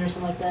vision or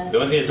something like that. The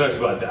only thing that sucks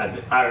about that,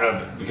 I don't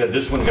know, because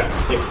this one's got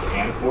 6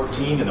 and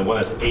 14, and the one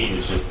that's 8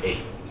 is just 8.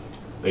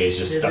 Like, it's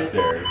just Is stuck it?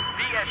 there, Be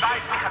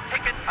advised, we have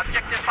taken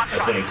objective I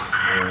Foxtrot. think.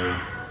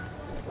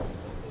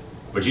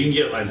 But you can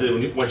get, like,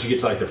 once you get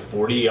to like the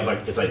 40, you have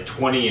like, it's like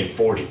 20 and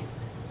 40.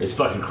 It's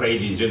fucking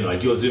crazy zooming.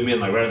 Like, you'll zoom in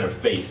like right on their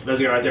face. There's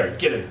a guy right there.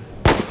 Get him.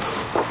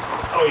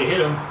 Oh, you hit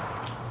him.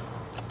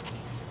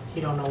 He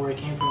don't know where he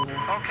came from there.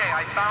 Okay,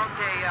 I found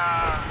a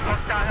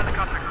hostile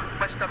helicopter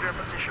west of your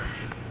position.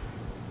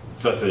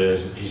 Sucks that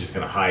he's just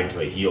gonna hide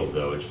until he heals,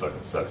 though, which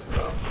fucking sucks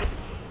about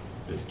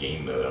this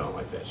game, though. I don't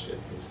like that shit.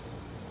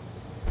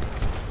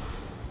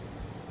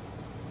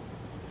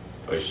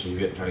 Oh, he's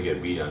trying to get a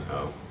beat on.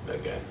 Oh,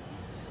 that guy.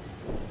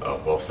 Oh,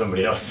 well,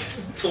 somebody else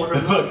just Tore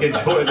him up. fucking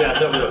tore his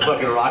ass up with the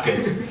fucking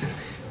rockets.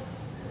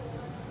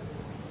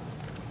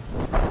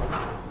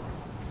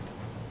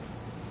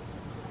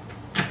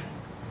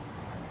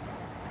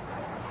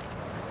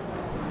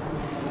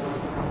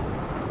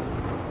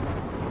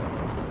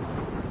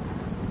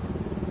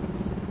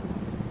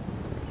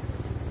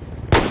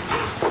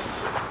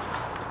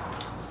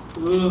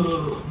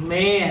 Ooh,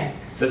 man.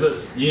 So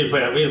that's what you need to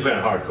play on. We need to play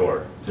on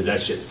hardcore because that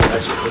shit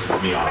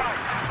pisses me off.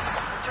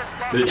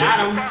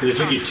 Because it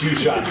took you 2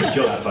 shots to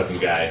kill that fucking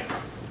guy.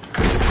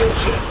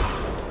 Bullshit.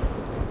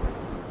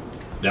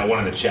 That one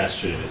in the chest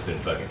should have just been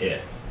fucking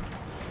it.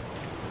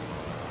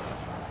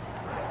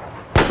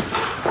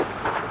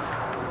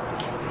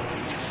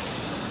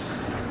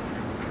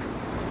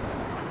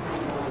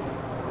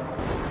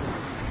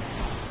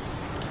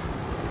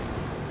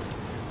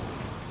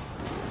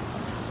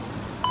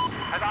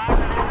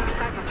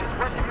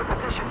 West of your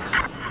position.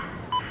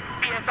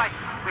 Be advised,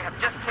 we have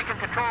just taken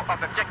control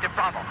of objective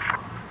Bravo.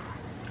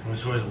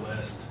 Which way is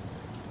west?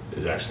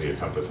 There's actually a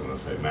compass on the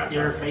map.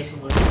 You're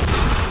facing west.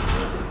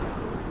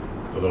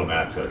 The little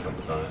map's got a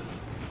compass on it.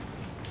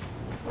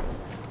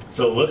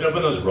 So look up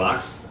in those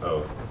rocks.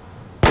 Oh.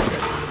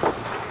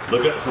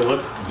 Okay.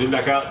 Look, zoom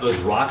back out. Those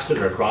rocks that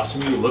are across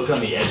from you, look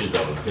on the edges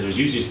of them. Because there's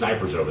usually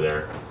snipers over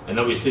there. And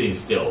they'll be sitting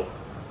still.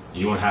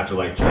 You won't have to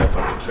like try to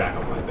fucking track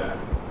them like that.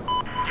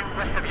 Due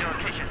west of your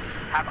location,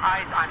 have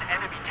eyes on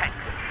enemy tank.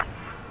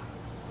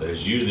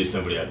 There's usually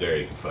somebody out there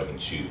you can fucking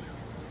shoot.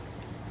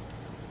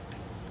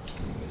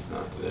 It's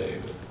not today,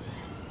 but...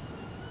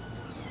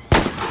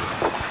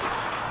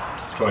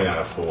 It's probably not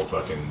a full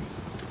fucking...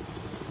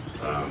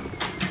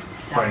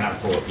 probably not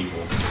full of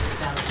people.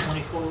 Down to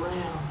 24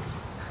 rounds.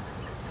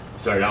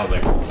 Started out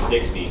with like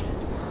 60.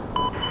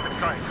 I'm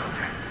sorry,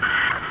 soldier.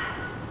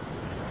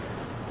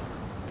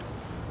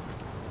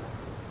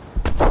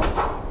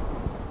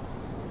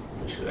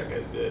 Pretty sure that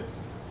guy's dead.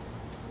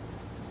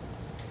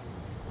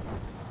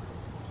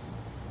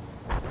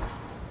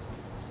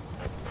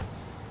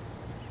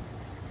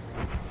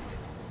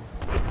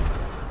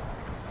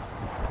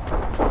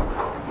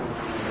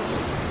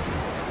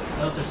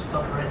 Oh, there's a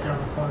fucker right there on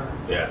the corner.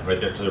 Yeah, right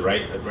there to the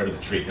right of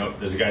the tree. No,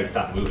 there's a guy that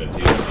stopped moving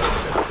too.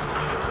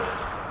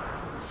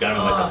 Got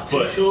him like the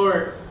Too foot.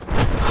 short.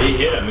 He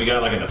hit him. We got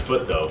him like in the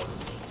foot though.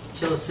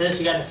 Kill assist.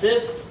 You got an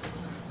assist?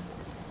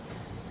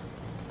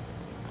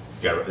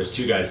 There's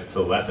 2 guys to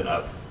the left and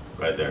up,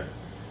 right there.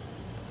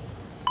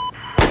 There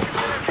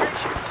appears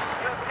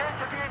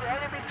to be an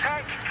enemy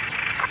tank.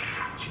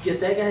 Did you get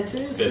that guy too?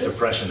 There's Assist?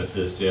 suppression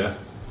assist, yeah.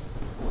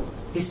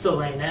 He's still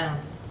laying down.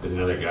 There's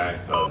another guy.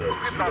 Oh, there's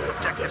 2 guys.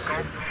 That's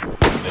Destiny.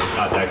 If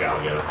not that guy,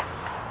 I'll get him.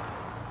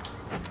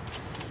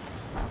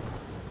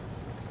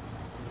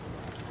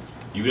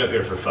 You've been up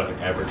here for fucking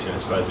ever, too. I'm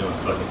surprised no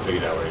one's fucking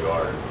figured out where you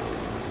are.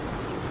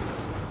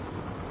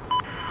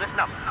 Listen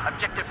up.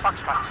 Objective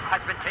Foxtrot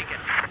has been taken.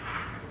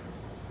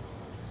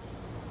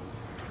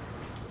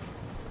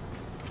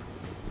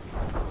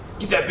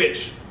 Get that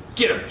bitch.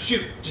 Get him.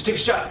 Shoot. Just take a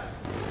shot.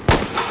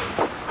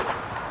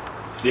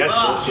 See, that's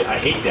bullshit. I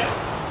hate that.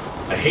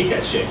 I hate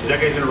that shit. Because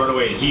that guy's going to run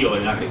away and heal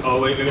and not gonna, oh,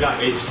 wait, maybe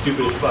not. It's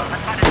stupid as fuck.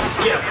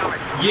 Yeah.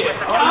 Yeah.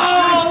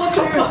 Oh, what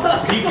the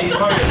fuck? He's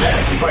probably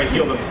dead. He probably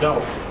healed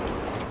himself.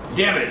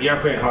 Damn it. You're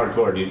playing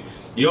hardcore, dude.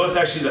 You know what's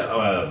actually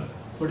the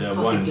Where'd the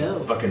fuck one he go?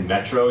 fucking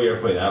Metro? You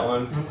ever play that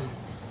one?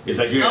 It's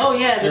like you're Oh,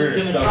 yeah, you're in the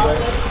a subway.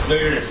 Metropolis? No,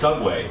 you're in a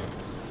subway.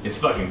 It's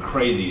fucking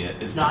crazy.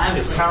 It's No, I haven't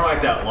it's seen kind of it.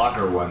 like that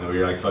locker one where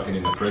you're like fucking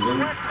in the prison,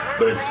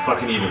 but it's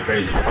fucking even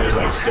crazier. There's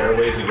like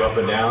stairways that go up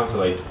and down, so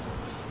like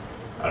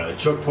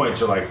choke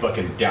points are like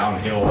fucking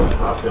downhill and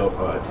uphill.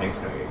 Oh, that tank's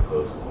gonna get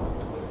close.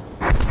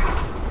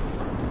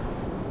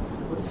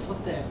 Where the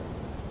fuck that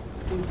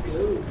dude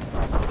go?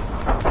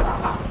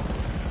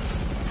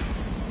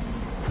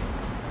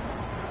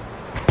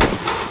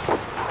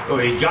 Oh,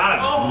 he got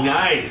him. Oh.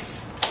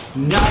 Nice.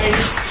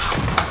 Nice.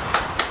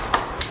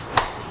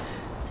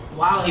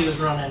 While he was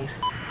running.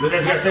 Look,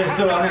 this guy's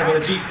still on there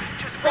with a Jeep.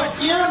 Fuck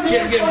yeah,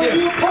 man. Get him. Fuck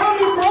you upon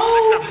me,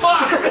 bro.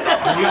 Fuck!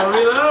 You gotta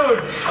reload.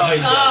 Oh,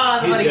 he's dead. Ah,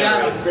 somebody He's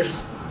dead. got him.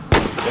 There's,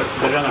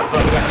 They're down there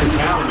fucking back to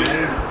town,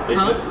 man. They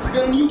Huh? put- I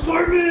got a new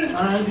apartment.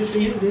 good for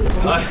you, dude.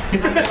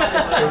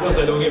 Everyone's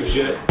like, don't give a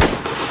shit.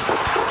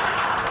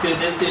 Dude,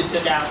 this dude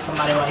took out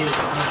somebody while he was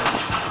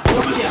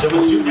running.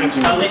 Someone's shooting at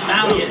you. Oh, they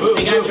found you.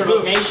 They got your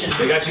location.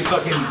 They got you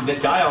fucking the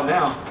dial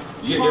now.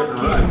 You get here and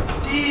run.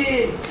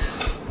 Dicks.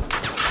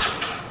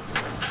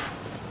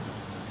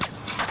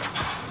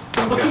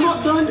 Someone's Oh, come got-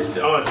 up, done. It's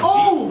a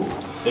Oh!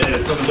 Jeep. Yeah,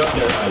 someone's up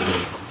there,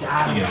 Isaac.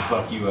 Got He's him. gonna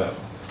fuck you up.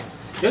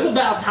 It was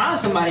about time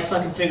somebody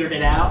fucking figured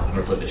it out. I'm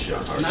gonna put this shit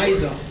on hard. Nice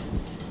though.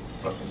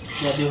 Fucking.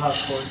 Yeah, do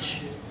hardcore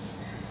shit.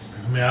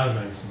 I mean, I would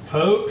make some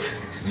poke.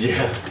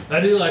 Yeah. I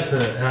do like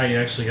the how you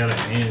actually got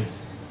it in.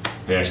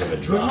 They actually have a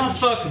Where's drop. my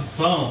fucking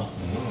phone?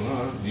 I don't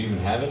know. Do you even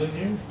have it in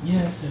here?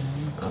 Yeah, it's in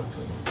here. I don't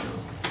think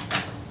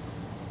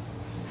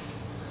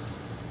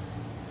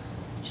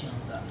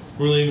Chill's up.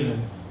 We're leaving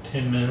in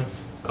 10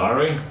 minutes. so. Are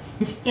we?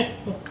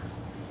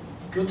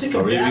 Go take a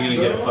Are we even bath, gonna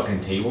bro. get a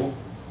fucking table?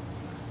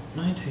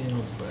 19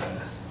 was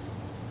bad.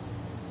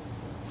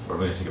 Or are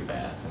we gonna take a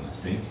bath in a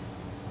sink?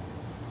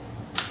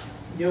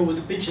 Yo, where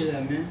the bitch is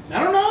at, man?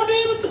 I don't know,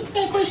 dude. What the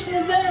fuck question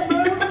is that, bro?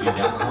 You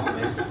down home,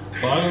 man?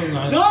 Bottom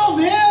line. No,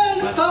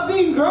 man. Stop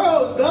being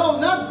gross. No,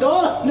 not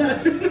done.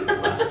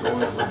 Last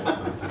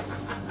door.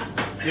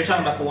 You're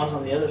talking about the ones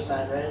on the other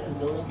side, right? In the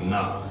building?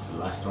 No, it's the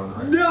last door on the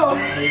right. No,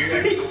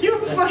 you're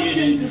That's fucking you,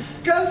 dude.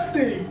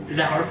 disgusting. Is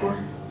that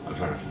hardcore? I'm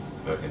trying to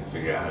fucking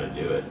figure out how to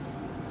do it.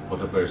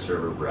 Multiplayer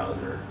server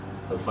browser.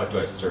 How the fuck do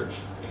I search?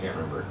 I can't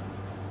remember.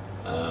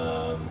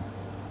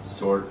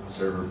 Sort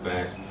server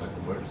back.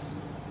 Fucking where's?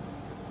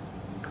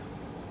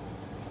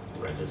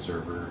 Rent a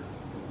server.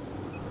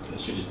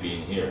 It should just be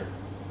in here.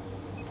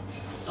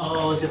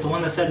 Oh, is it the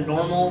one that said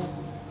normal?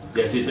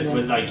 Yes, it's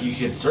but like you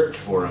can search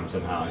for them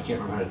somehow. I can't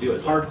remember how to do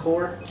it.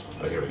 Hardcore?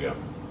 Oh, here we go.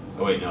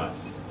 Oh wait, no,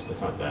 it's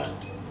not that.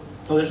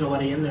 Oh, there's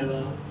nobody in there,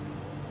 though.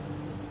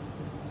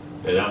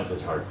 Yeah, that one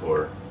says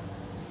hardcore.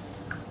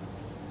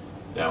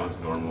 That one's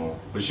normal.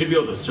 We should be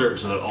able to search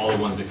so that all the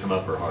ones that come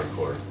up are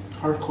hardcore.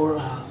 Hardcore?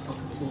 Ah,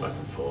 fucking It's fool.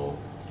 fucking full.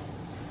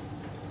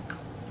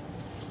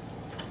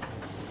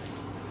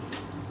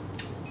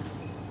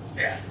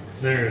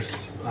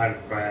 I'd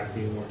probably have a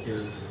few more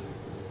kills.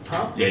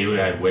 Huh? Yeah, you would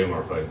have way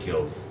more fucking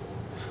kills.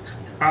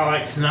 I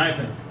like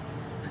sniping.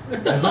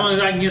 As long as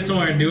I can get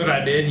somewhere and do what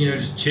I did,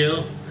 just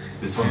chill.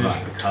 This one's not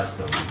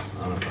custom. I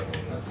don't know if I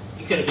can. That's.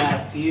 You could have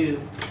got a few.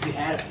 You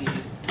had a few.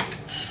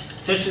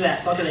 Especially that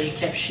fucker that you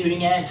kept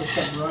shooting at and just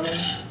kept running.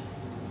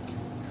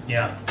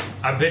 Yeah.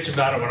 I bitch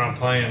about it when I'm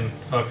playing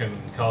fucking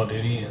Call of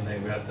Duty and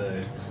they've got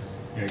the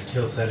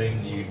kill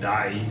setting, you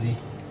die easy.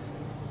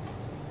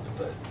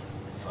 But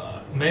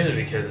fuck. Mainly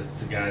because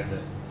it's the guys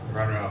that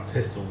run around with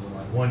pistols and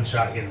like one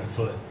shot you in the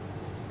foot.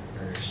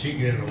 Or shoot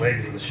you in the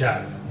legs with a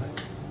shotgun.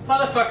 Like,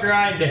 motherfucker,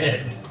 I ain't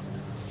dead.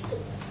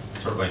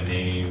 Sort by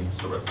name,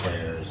 sort by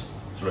players,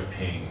 sort by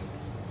ping.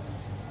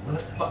 What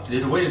the fuck?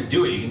 There's a way to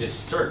do it. You can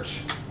just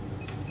search.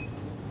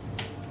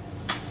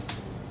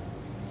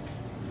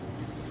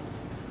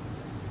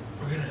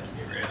 We're gonna have to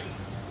get ready.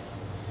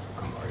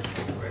 I'm already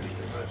ready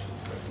pretty much.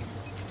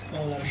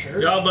 Oh, I'm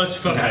sure. Y'all a bunch of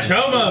fucking Shirt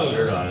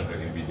chomos. on if it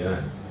can be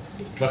done.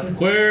 Fucking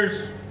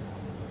queers.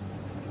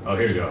 Oh,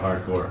 here we go.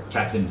 Hardcore.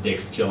 Captain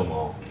Dick's Kill 'Em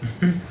All.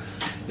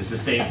 It's the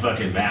same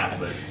fucking map,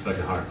 but it's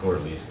fucking hardcore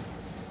at least.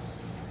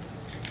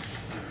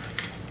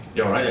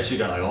 Yo, right? That shit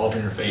got like all up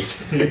in your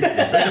face. We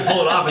had to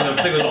pull it off, and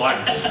the thing was all like.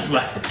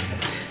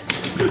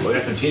 Oh, we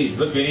got some titties.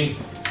 Look, Vinny.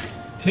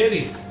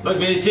 Titties. Look,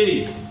 Vinny,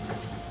 titties.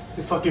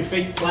 The fucking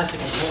fake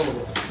plastic is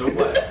horrible. So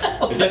what?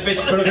 If that bitch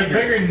put up They're in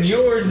your. bigger than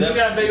yours and you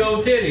got big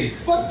old titties.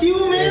 Fuck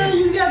you, man.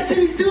 You got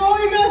titties too. All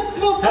you guys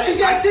motherfuckers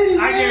got titties,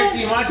 I man.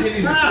 guarantee my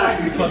titties are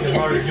twice as fucking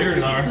hard as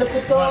yours are. Look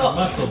at I'm not a that.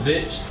 muscle,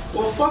 bitch.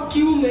 Well, fuck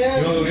you, You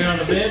man. wanna go get on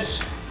the bench?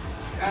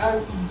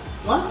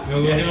 What? You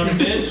wanna go get on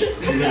the bench?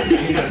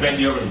 He's gonna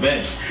bend you over the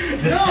bench.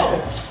 No.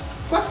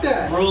 Fuck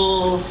that.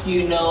 Rules,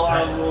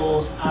 our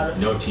rules.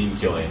 No team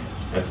killing.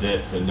 That's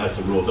it. So that's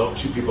the rule. Don't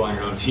shoot people on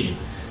your own team.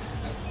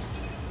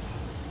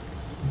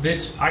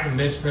 Bitch, I can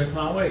bench press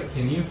my weight.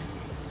 Can you?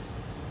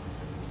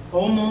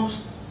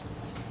 Almost.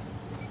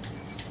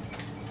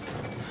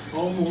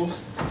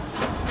 Almost.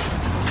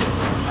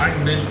 I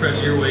can bench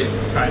press your weight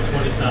probably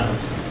 20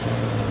 times.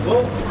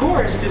 Well, of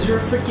course, because you're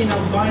a freaking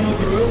albino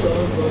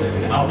gorilla,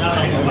 but I'm not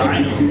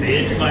albino,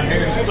 bitch. My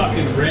hair is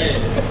fucking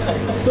red.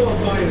 I'm still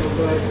albino,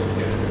 but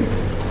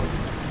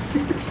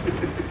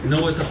Know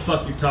what the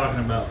fuck you're talking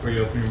about before you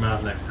open your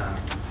mouth next time.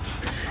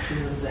 She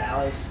wants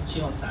Alice.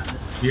 She wants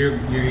Alice. You're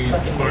eating Fucking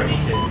Spartan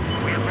Vinny. cake.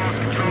 We have lost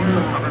control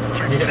of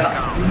objective Yeah.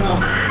 Bravo. No.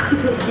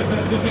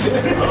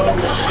 Oh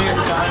shit,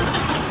 son.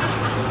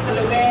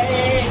 Hello,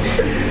 hey.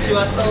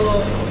 Chivato.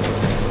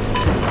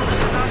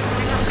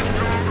 We have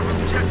control of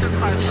objective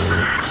Alpha.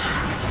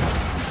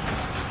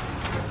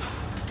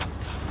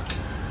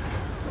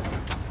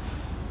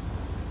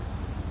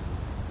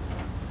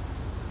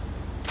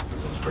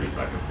 This one's pretty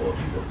fucking full of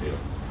people too.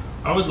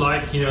 I would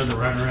like, to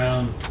run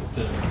around with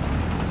the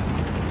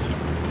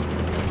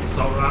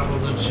assault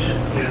rifles and shit.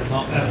 Yeah, that's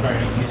not that far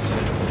I'm used to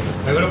it.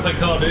 Like when I play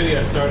Call of Duty,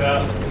 I start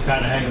out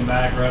kind of hanging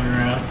back, running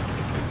around.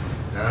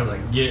 And I was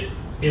like, get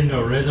into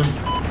a rhythm.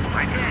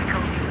 My hand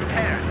code is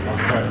prepared. I'll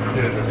start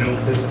doing the dual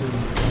pistol.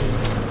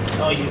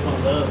 Oh, you one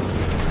of those.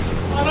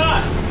 Why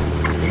not?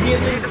 You get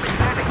me?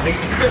 Like,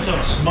 especially on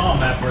a small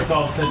map where it's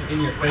all of a sudden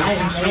in your face I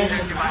and shit.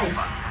 just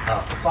nice.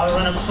 Oh. If I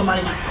run up to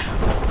somebody,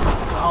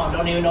 oh,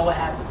 don't even know what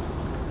happened.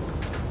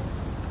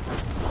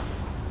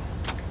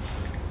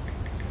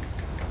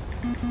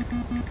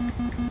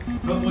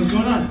 What's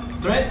going on?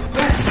 Threat?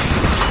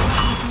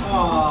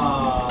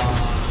 Aww.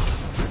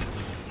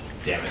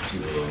 Damn it, too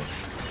little.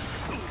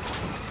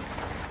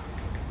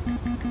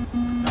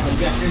 Oh, you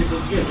got critical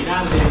gear. Get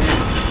out of there,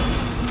 man.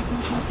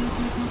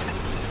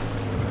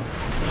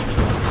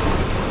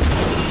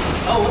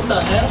 Oh, what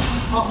the hell?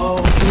 Uh-oh.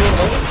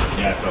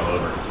 Yeah, I fell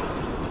over.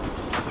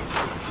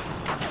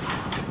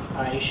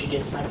 Alright, you should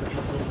get sniper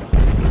kills this time.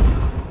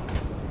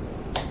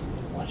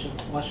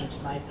 Watch him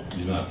sniping.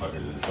 These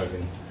motherfuckers are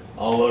fucking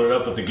all loaded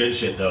up with the good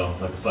shit though,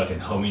 like the fucking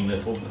homing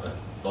missiles,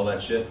 all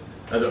that shit.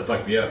 That's what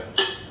fucked me up.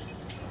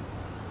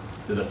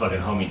 Did the fucking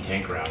homing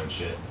tank round and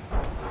shit.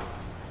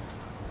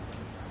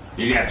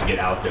 You're gonna have to get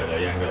out there though.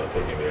 You're not gonna be able to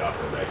pick anybody off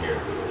from back here.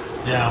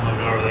 Yeah, I'm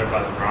gonna go over there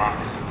by the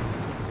rocks.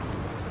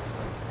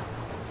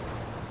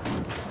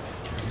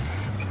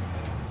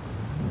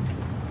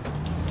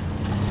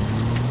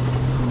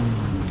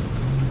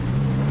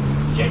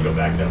 Can't go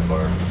back that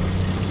far.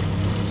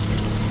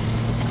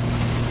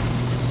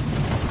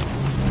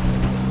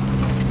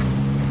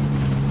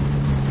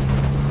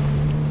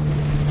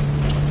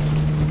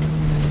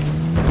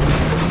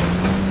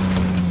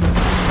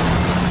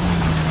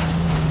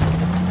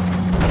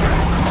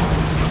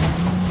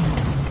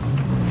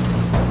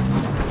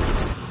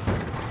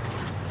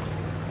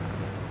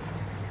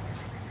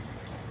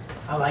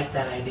 I like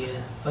that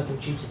idea. Fucking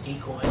shoots a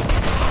decoy.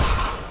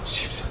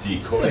 Shoots a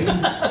decoy.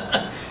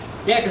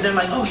 Yeah, because they're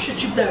like, oh shit,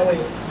 shoot that way.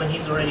 When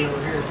he's already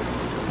over here.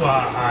 Well,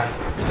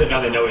 I Except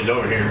now they know he's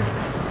over here.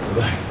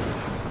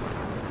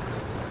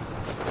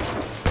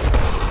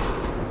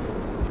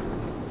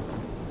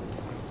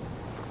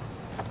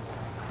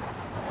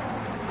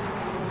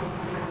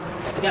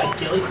 You got a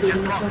ghillie suit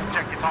in this one?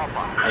 Objective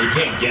Alpha. You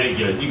can't get it,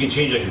 guys. You can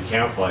change like your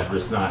camouflage, but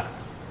it's not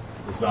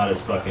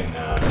as fucking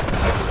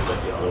effective as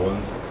like the other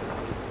ones.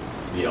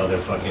 The other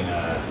fucking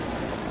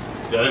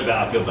the other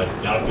Battlefield, what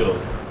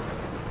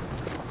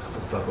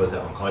the fuck was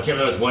that one called? I can't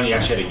remember. There was one you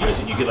actually had to use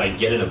it. You could like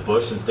get in a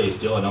bush and stay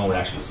still, and no one would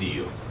actually see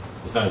you.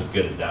 It's not as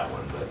good as that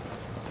one, but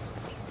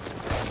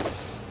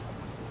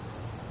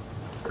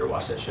better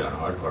watch that shit on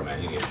hardcore,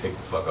 man. You can get picked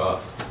the fuck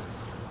off.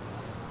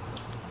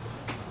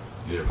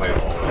 These are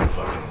probably all the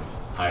fucking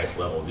highest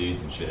level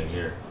dudes and shit in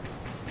here.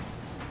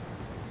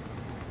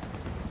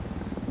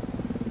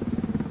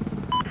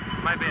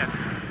 My bad.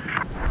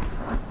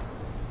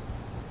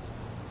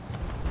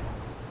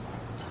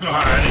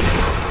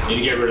 Alrighty. Need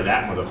to get rid of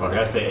that motherfucker.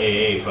 That's the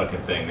AA fucking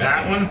thing.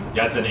 That one?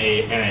 That's an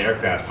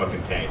anti-aircraft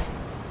fucking tank.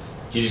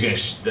 He's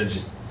just gonna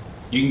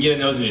you can get in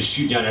those and just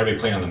shoot down every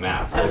plane on the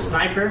map. That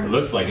sniper? It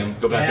looks like him.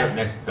 Go back Yeah. there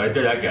next. Right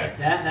there, that guy.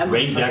 That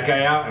Range that motherfucker.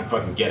 guy out and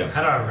fucking get him.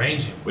 How do I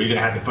range him? Well, you're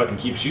gonna have to fucking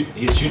keep shooting.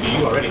 He's shooting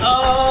you already.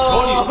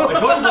 Oh! I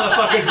told you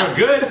motherfuckers were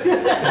good.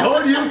 I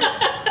told you.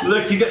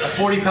 Look, he's got the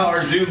 40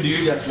 power zoom,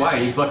 dude. That's why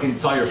he fucking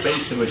saw your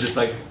face and was just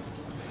like,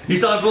 he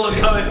saw the bullet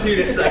coming too.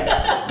 Just like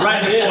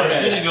right in the Yeah, I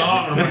forehead. didn't go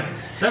off. I'm like,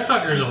 that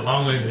fucker's a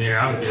long ways in the air.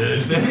 I'm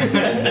good.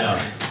 No.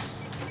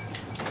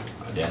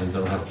 Oh, damn,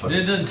 don't have a fucking.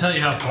 It doesn't tell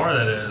you how far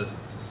that is.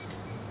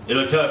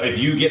 It'll tell if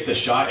you get the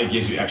shot. It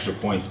gives you extra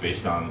points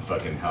based on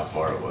fucking how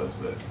far it was.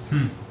 But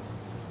I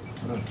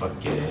don't fucking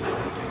get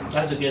anything.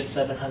 That's a good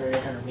 700,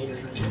 800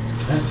 meters right there.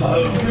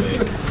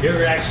 You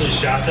ever actually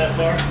shot that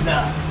far?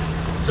 No.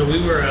 So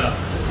we were, I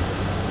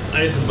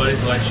had some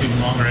buddies who like shooting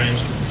long range,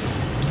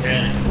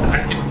 and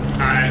I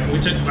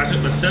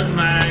took my 7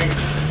 mag,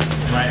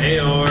 my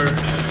AR,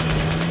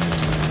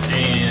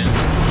 and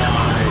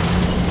my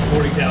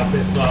 40 cal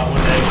pistol out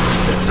one day.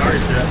 Set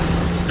targets up.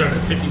 Started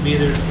at 50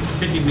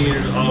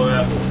 meters all the way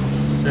up.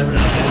 7.5.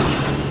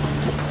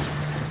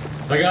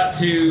 I got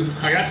to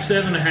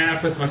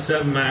 7.5 with my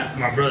 7 mag,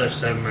 my brother's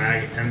 7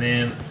 mag, and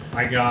then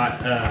I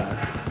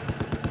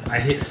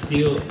hit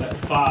steel at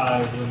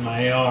 5 with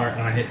my AR,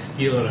 and I hit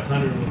steel at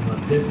 100 with my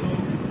pistol.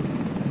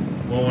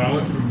 Well, when I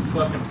went from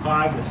fucking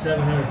 5 to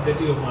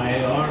 750 with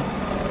my AR,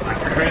 I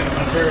cranked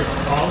my turret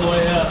all the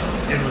way up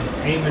and was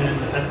aiming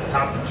at the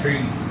top of the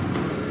trees.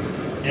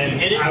 And Did you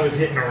hit it? I was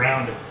hitting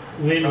around it.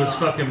 wind was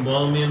fucking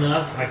blowing me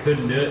enough, I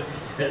couldn't do it.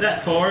 At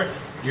that far,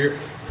 your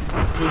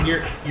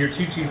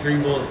 223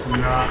 bullets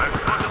not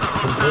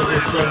completely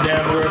slowed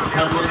down where it's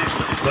coming,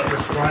 but the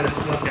slightest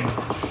fucking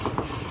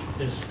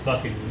is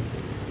fucking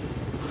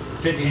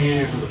 50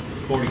 meters with a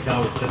 40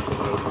 caliber pistol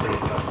was pretty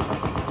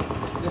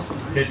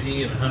tough.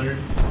 50 and 100.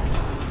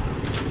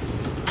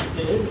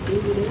 It is,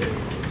 dude, it is.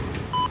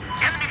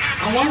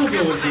 How long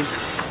ago was this?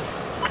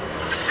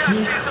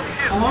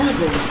 How long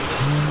ago was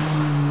this?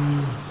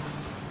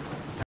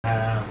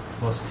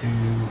 Plus 2.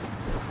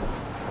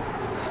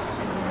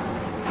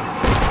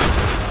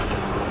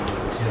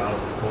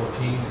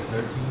 2014 or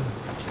 13.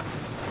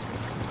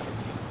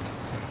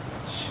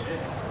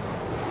 Shit.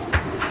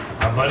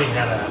 My buddy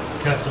had a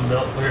custom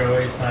built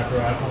 308 sniper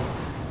rifle,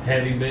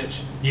 heavy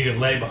bitch. You could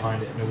lay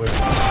behind it and it wouldn't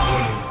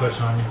even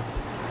push on you.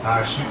 I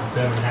was shooting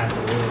 7.5 to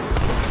wood.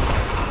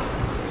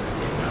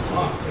 That's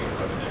awesome.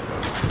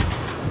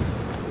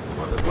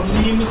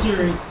 Only in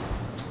Missouri.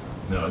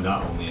 No,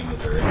 not only in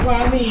Missouri. Well,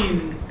 I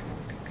mean,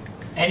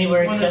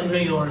 Anywhere except New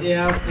York.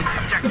 yeah.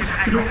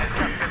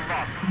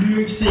 New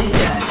York City.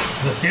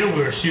 The field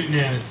we were shooting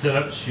in is set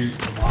up to shoot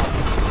a mile.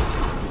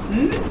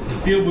 The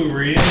field we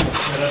were in was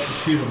set up to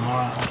shoot a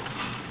mile.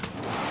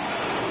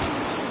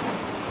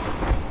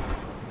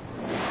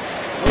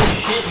 Oh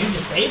shit, you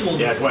disabled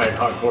Yeah, it. that's why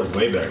hardcore is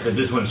way better, because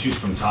this one shoots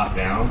from top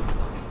down.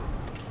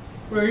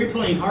 Where are you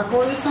playing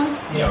hardcore this time?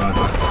 Yeah, I'm on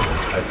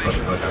hardcore. I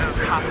fucking hook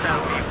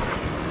up.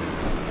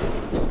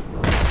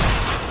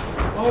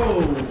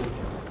 Oh.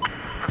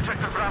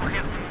 Objective Bravo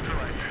has been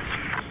neutralized.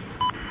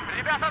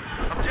 Ребята,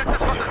 objective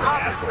for the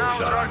top is Asshole now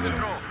shot under on him.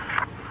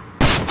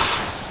 control.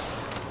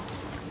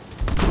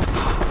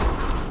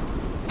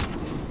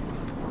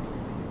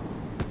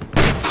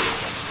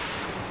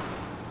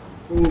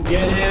 Ooh,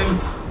 get him.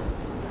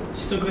 You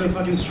still couldn't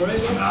fucking destroy it?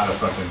 It's not a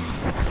fucking...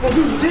 Oh,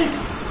 dude, tank!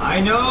 I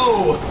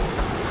know!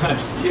 I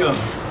see him.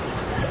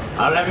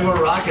 I don't have any more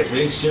rockets.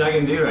 There's shit I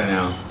can do right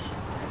now.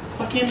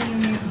 Fucking,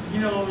 you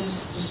know,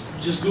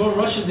 just go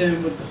rush at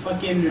them with the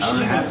fucking I don't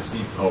machine have guns.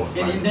 C. Oh,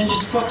 And then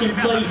just fucking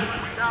play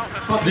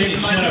fucking Vinny,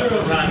 my shut up.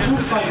 hero, Time.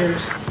 Foo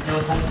Fighters.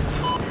 No time.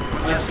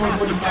 It's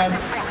 4:45.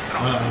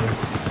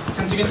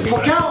 Time to get the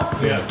fuck out!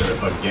 Yeah, better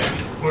fuck get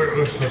me.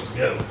 We're supposed to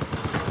go.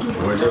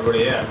 Where's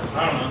everybody at?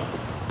 I don't know.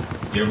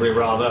 Get everybody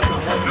riled up and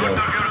I'll fucking go.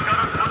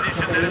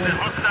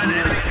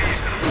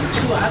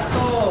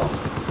 Chuato.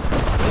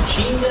 No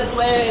chingas,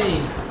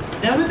 wey.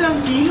 Dame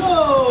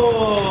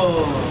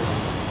tranquilo!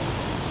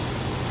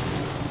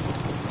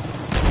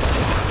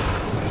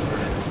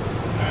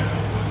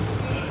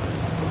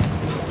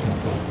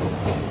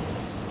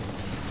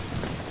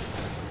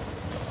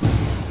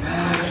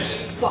 That's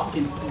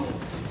fucking cool.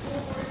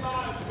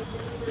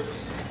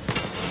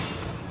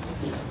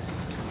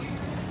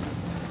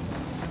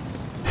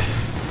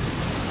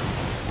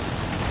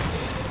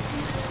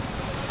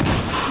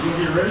 You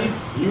gonna get ready?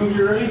 You gonna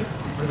get ready?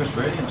 Pretty much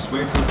ready. I'm just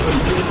waiting for the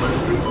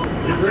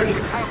foot. Get ready.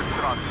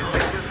 Armstrong is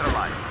being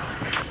neutralized.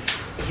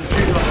 Some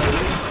shit on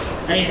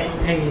there.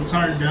 Hey, it's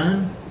hard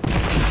done.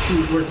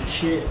 Shoot worth of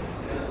shit.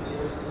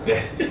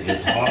 Yeah.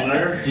 It's on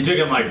there. He took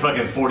him like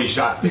fucking 40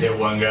 shots to hit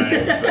one guy.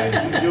 It's funny.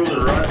 He's good with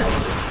the rifle.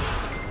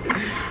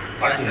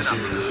 I can't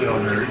shoot with the shit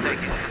on there either.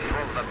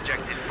 Control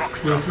objective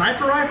Fox. With a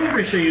sniper rifle,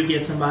 for sure you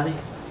get somebody.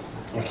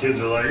 My kids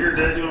are like, "You're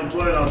dead, you want to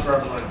play?" And I was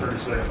driving like 30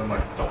 seconds. I'm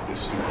like, "Fuck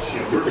this stupid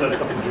shit. Where's that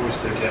fucking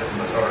joystick at from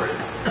Atari?"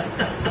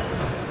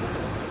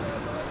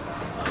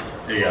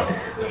 Here you go.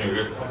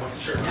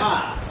 Sure.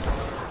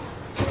 Yes.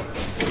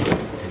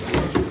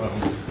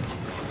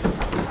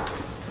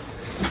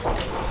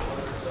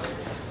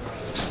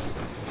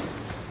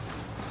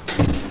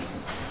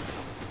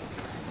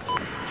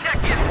 Check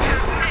in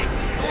here.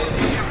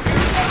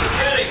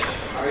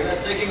 Are you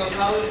guys taking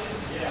Gonzalez?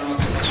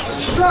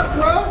 What's up,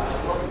 bro?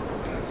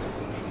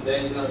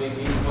 Then he's gonna be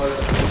meeting for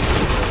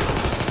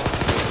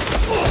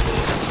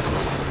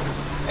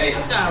Hey,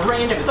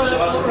 Rain the ¿qué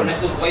pasa con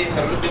estos güeyes?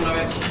 Háblate una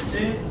vez.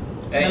 Sí.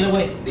 Hey, Dale,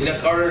 güey. dile a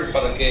Carter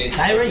para que...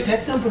 I already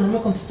texted him, pero no me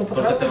contestó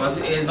para Porque atrás.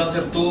 va a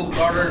ser tú,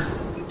 Carter,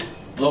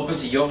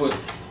 López y yo, güey.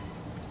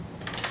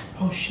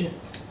 Oh shit.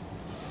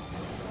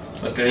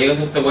 Para que le digas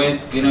a este güey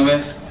de una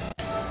vez.